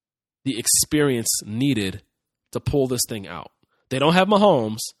the experience needed to pull this thing out. They don't have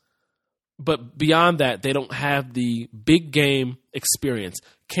Mahomes, but beyond that, they don't have the big game experience.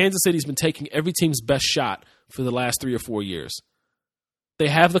 Kansas City's been taking every team's best shot for the last 3 or 4 years. They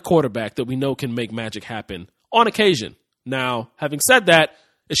have the quarterback that we know can make magic happen on occasion. Now, having said that,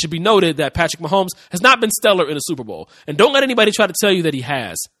 it should be noted that Patrick Mahomes has not been stellar in a Super Bowl. And don't let anybody try to tell you that he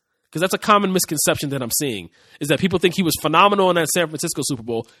has, because that's a common misconception that I'm seeing, is that people think he was phenomenal in that San Francisco Super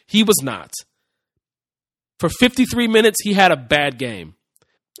Bowl. He was not. For 53 minutes, he had a bad game.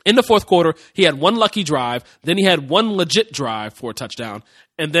 In the fourth quarter, he had 1 lucky drive. Then he had 1 legit drive for a touchdown.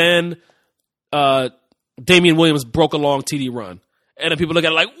 And then Damian Williams broke a long TD run. And then people look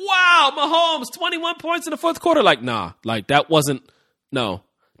at it like, wow, Mahomes, 21 points in the fourth quarter. Like, nah, like that wasn't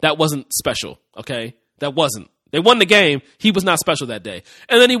special, okay? That wasn't. They won the game. He was not special that day.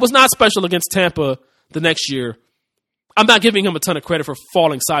 And then he was not special against Tampa the next year. I'm not giving him a ton of credit for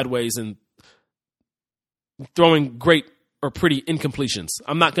falling sideways and throwing great or pretty incompletions.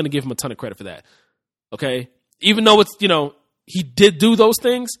 I'm not going to give him a ton of credit for that, okay? Even though it's, he did do those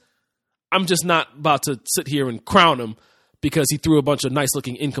things, I'm just not about to sit here and crown him because he threw a bunch of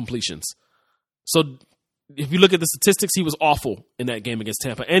nice-looking incompletions. So if you look at the statistics, he was awful in that game against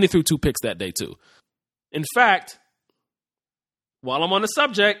Tampa, and he threw 2 picks that day too. In fact, while I'm on the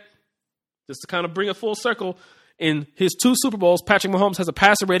subject, Just to kind of bring it full circle, in his 2 Super Bowls, Patrick Mahomes has a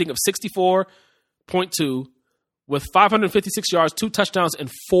passer rating of 64.2 with 556 yards, 2 touchdowns,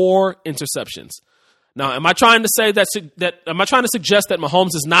 and 4 interceptions. Now, am I trying to say am I trying to suggest that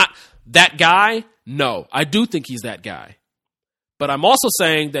Mahomes is not that guy? No, I do think he's that guy. But I'm also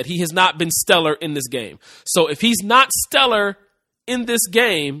saying that he has not been stellar in this game. So if he's not stellar in this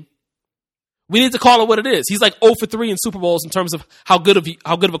game, we need to call it what it is. He's like 0 for 3 in Super Bowls in terms of how good of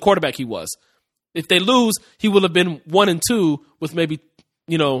a quarterback he was. If they lose, he will have been 1 and 2 with maybe,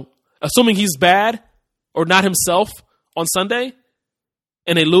 assuming he's bad or not himself on Sunday,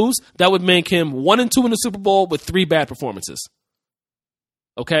 and they lose, that would make him 1 and 2 in the Super Bowl with 3 bad performances.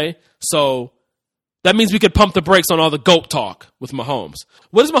 Okay? So that means we could pump the brakes on all the GOAT talk with Mahomes.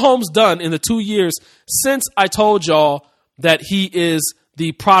 What has Mahomes done in the 2 years since I told y'all that he is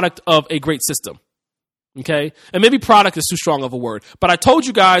the product of a great system? Okay? And maybe product is too strong of a word. But I told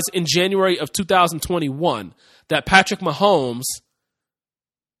you guys in January of 2021 that Patrick Mahomes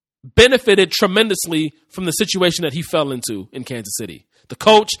benefited tremendously from the situation that he fell into in Kansas City. The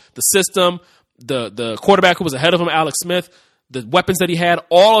coach, the system, the quarterback who was ahead of him, Alex Smith, the weapons that he had,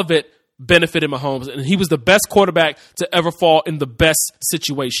 all of it benefited Mahomes. And he was the best quarterback to ever fall in the best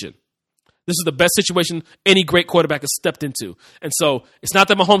situation. This is the best situation any great quarterback has stepped into. And so it's not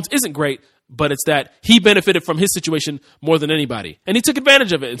that Mahomes isn't great, but it's that he benefited from his situation more than anybody. And he took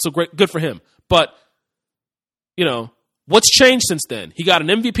advantage of it. And so great, good for him. But, what's changed since then? He got an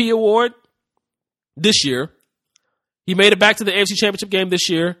MVP award this year. He made it back to the AFC Championship game this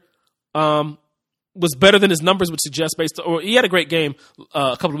year. Was better than his numbers would suggest he had a great game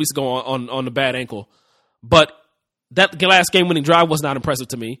a couple of weeks ago on the bad ankle. But that last game-winning drive was not impressive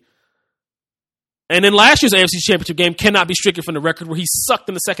to me. And then last year's AFC Championship game cannot be stricken from the record where he sucked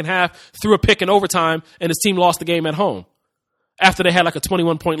in the second half, threw a pick in overtime, and his team lost the game at home after they had like a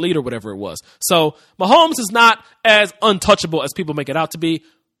 21-point lead or whatever it was. So Mahomes is not as untouchable as people make it out to be,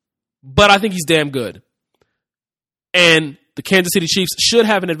 but I think he's damn good. And the Kansas City Chiefs should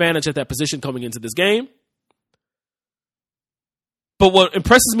have an advantage at that position coming into this game. But what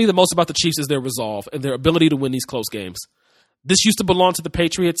impresses me the most about the Chiefs is their resolve and their ability to win these close games. This used to belong to the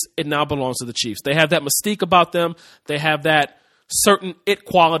Patriots. It now belongs to the Chiefs. They have that mystique about them. They have that certain it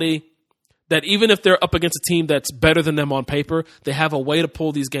quality that even if they're up against a team that's better than them on paper, they have a way to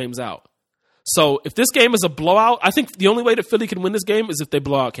pull these games out. So if this game is a blowout, I think the only way that Philly can win this game is if they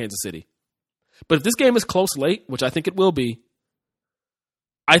blow out Kansas City. But if this game is close late, which I think it will be,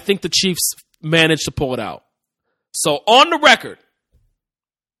 I think the Chiefs manage to pull it out. So on the record,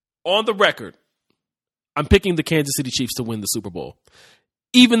 I'm picking the Kansas City Chiefs to win the Super Bowl,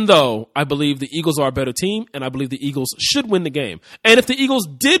 even though I believe the Eagles are a better team and I believe the Eagles should win the game. And if the Eagles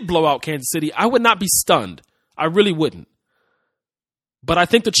did blow out Kansas City, I would not be stunned. I really wouldn't. But I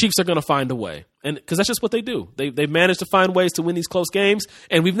think the Chiefs are going to find a way, and because that's just what they do. They've managed to find ways to win these close games,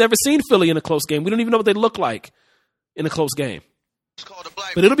 and we've never seen Philly in a close game. We don't even know what they look like in a close game.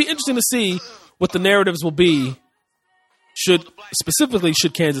 But it'll be interesting to see what the narratives will be should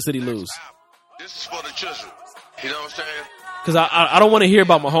Kansas City lose. This is for the children. You know what I'm saying? Because I don't want to hear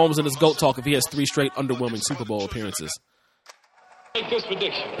about Mahomes and his GOAT talk if he has 3 straight underwhelming Super Bowl appearances.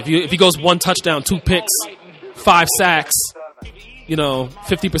 If he goes 1 touchdown, 2 picks, 5 sacks,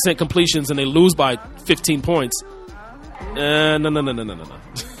 50% completions, and they lose by 15 points. No.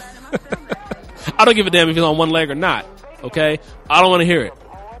 I don't give a damn if he's on one leg or not. Okay? I don't want to hear it.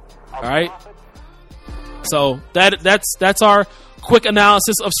 All right? So that's our quick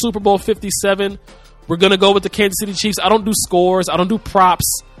analysis of Super Bowl 57. We're going to go with the Kansas City Chiefs. I don't do scores. I don't do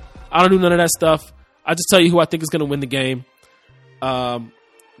props. I don't do none of that stuff. I just tell you who I think is going to win the game.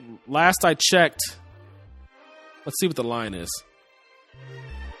 Last I checked, let's see what the line is.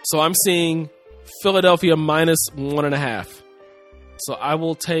 So I'm seeing Philadelphia -1.5. So I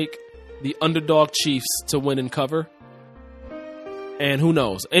will take the underdog Chiefs to win and cover. And who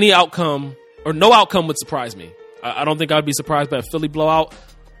knows? Any outcome or no outcome would surprise me. I don't think I'd be surprised by a Philly blowout.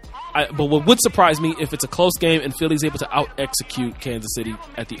 But what would surprise me if it's a close game and Philly's able to out-execute Kansas City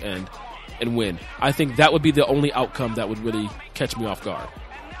at the end and win. I think that would be the only outcome that would really catch me off guard.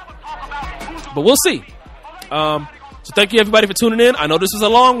 But we'll see. So thank you, everybody, for tuning in. I know this was a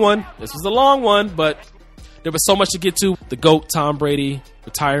long one. But there was so much to get to. The GOAT, Tom Brady,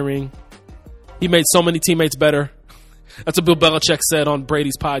 retiring. He made so many teammates better. That's what Bill Belichick said on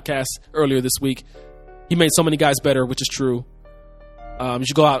Brady's podcast earlier this week. He made so many guys better, which is true. You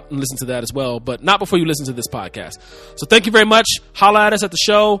should go out and listen to that as well, but not before you listen to this podcast. So thank you very much. Holla at us at the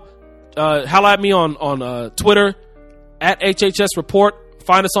show. Holla at me on Twitter, at HHS Report.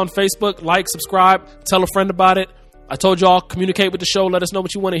 Find us on Facebook. Like, subscribe. Tell a friend about it. I told y'all, communicate with the show. Let us know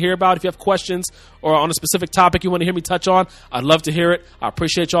what you want to hear about. If you have questions or on a specific topic you want to hear me touch on, I'd love to hear it. I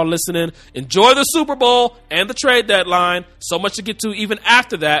appreciate y'all listening. Enjoy the Super Bowl and the trade deadline. So much to get to even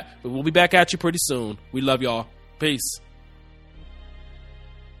after that, but we'll be back at you pretty soon. We love y'all. Peace.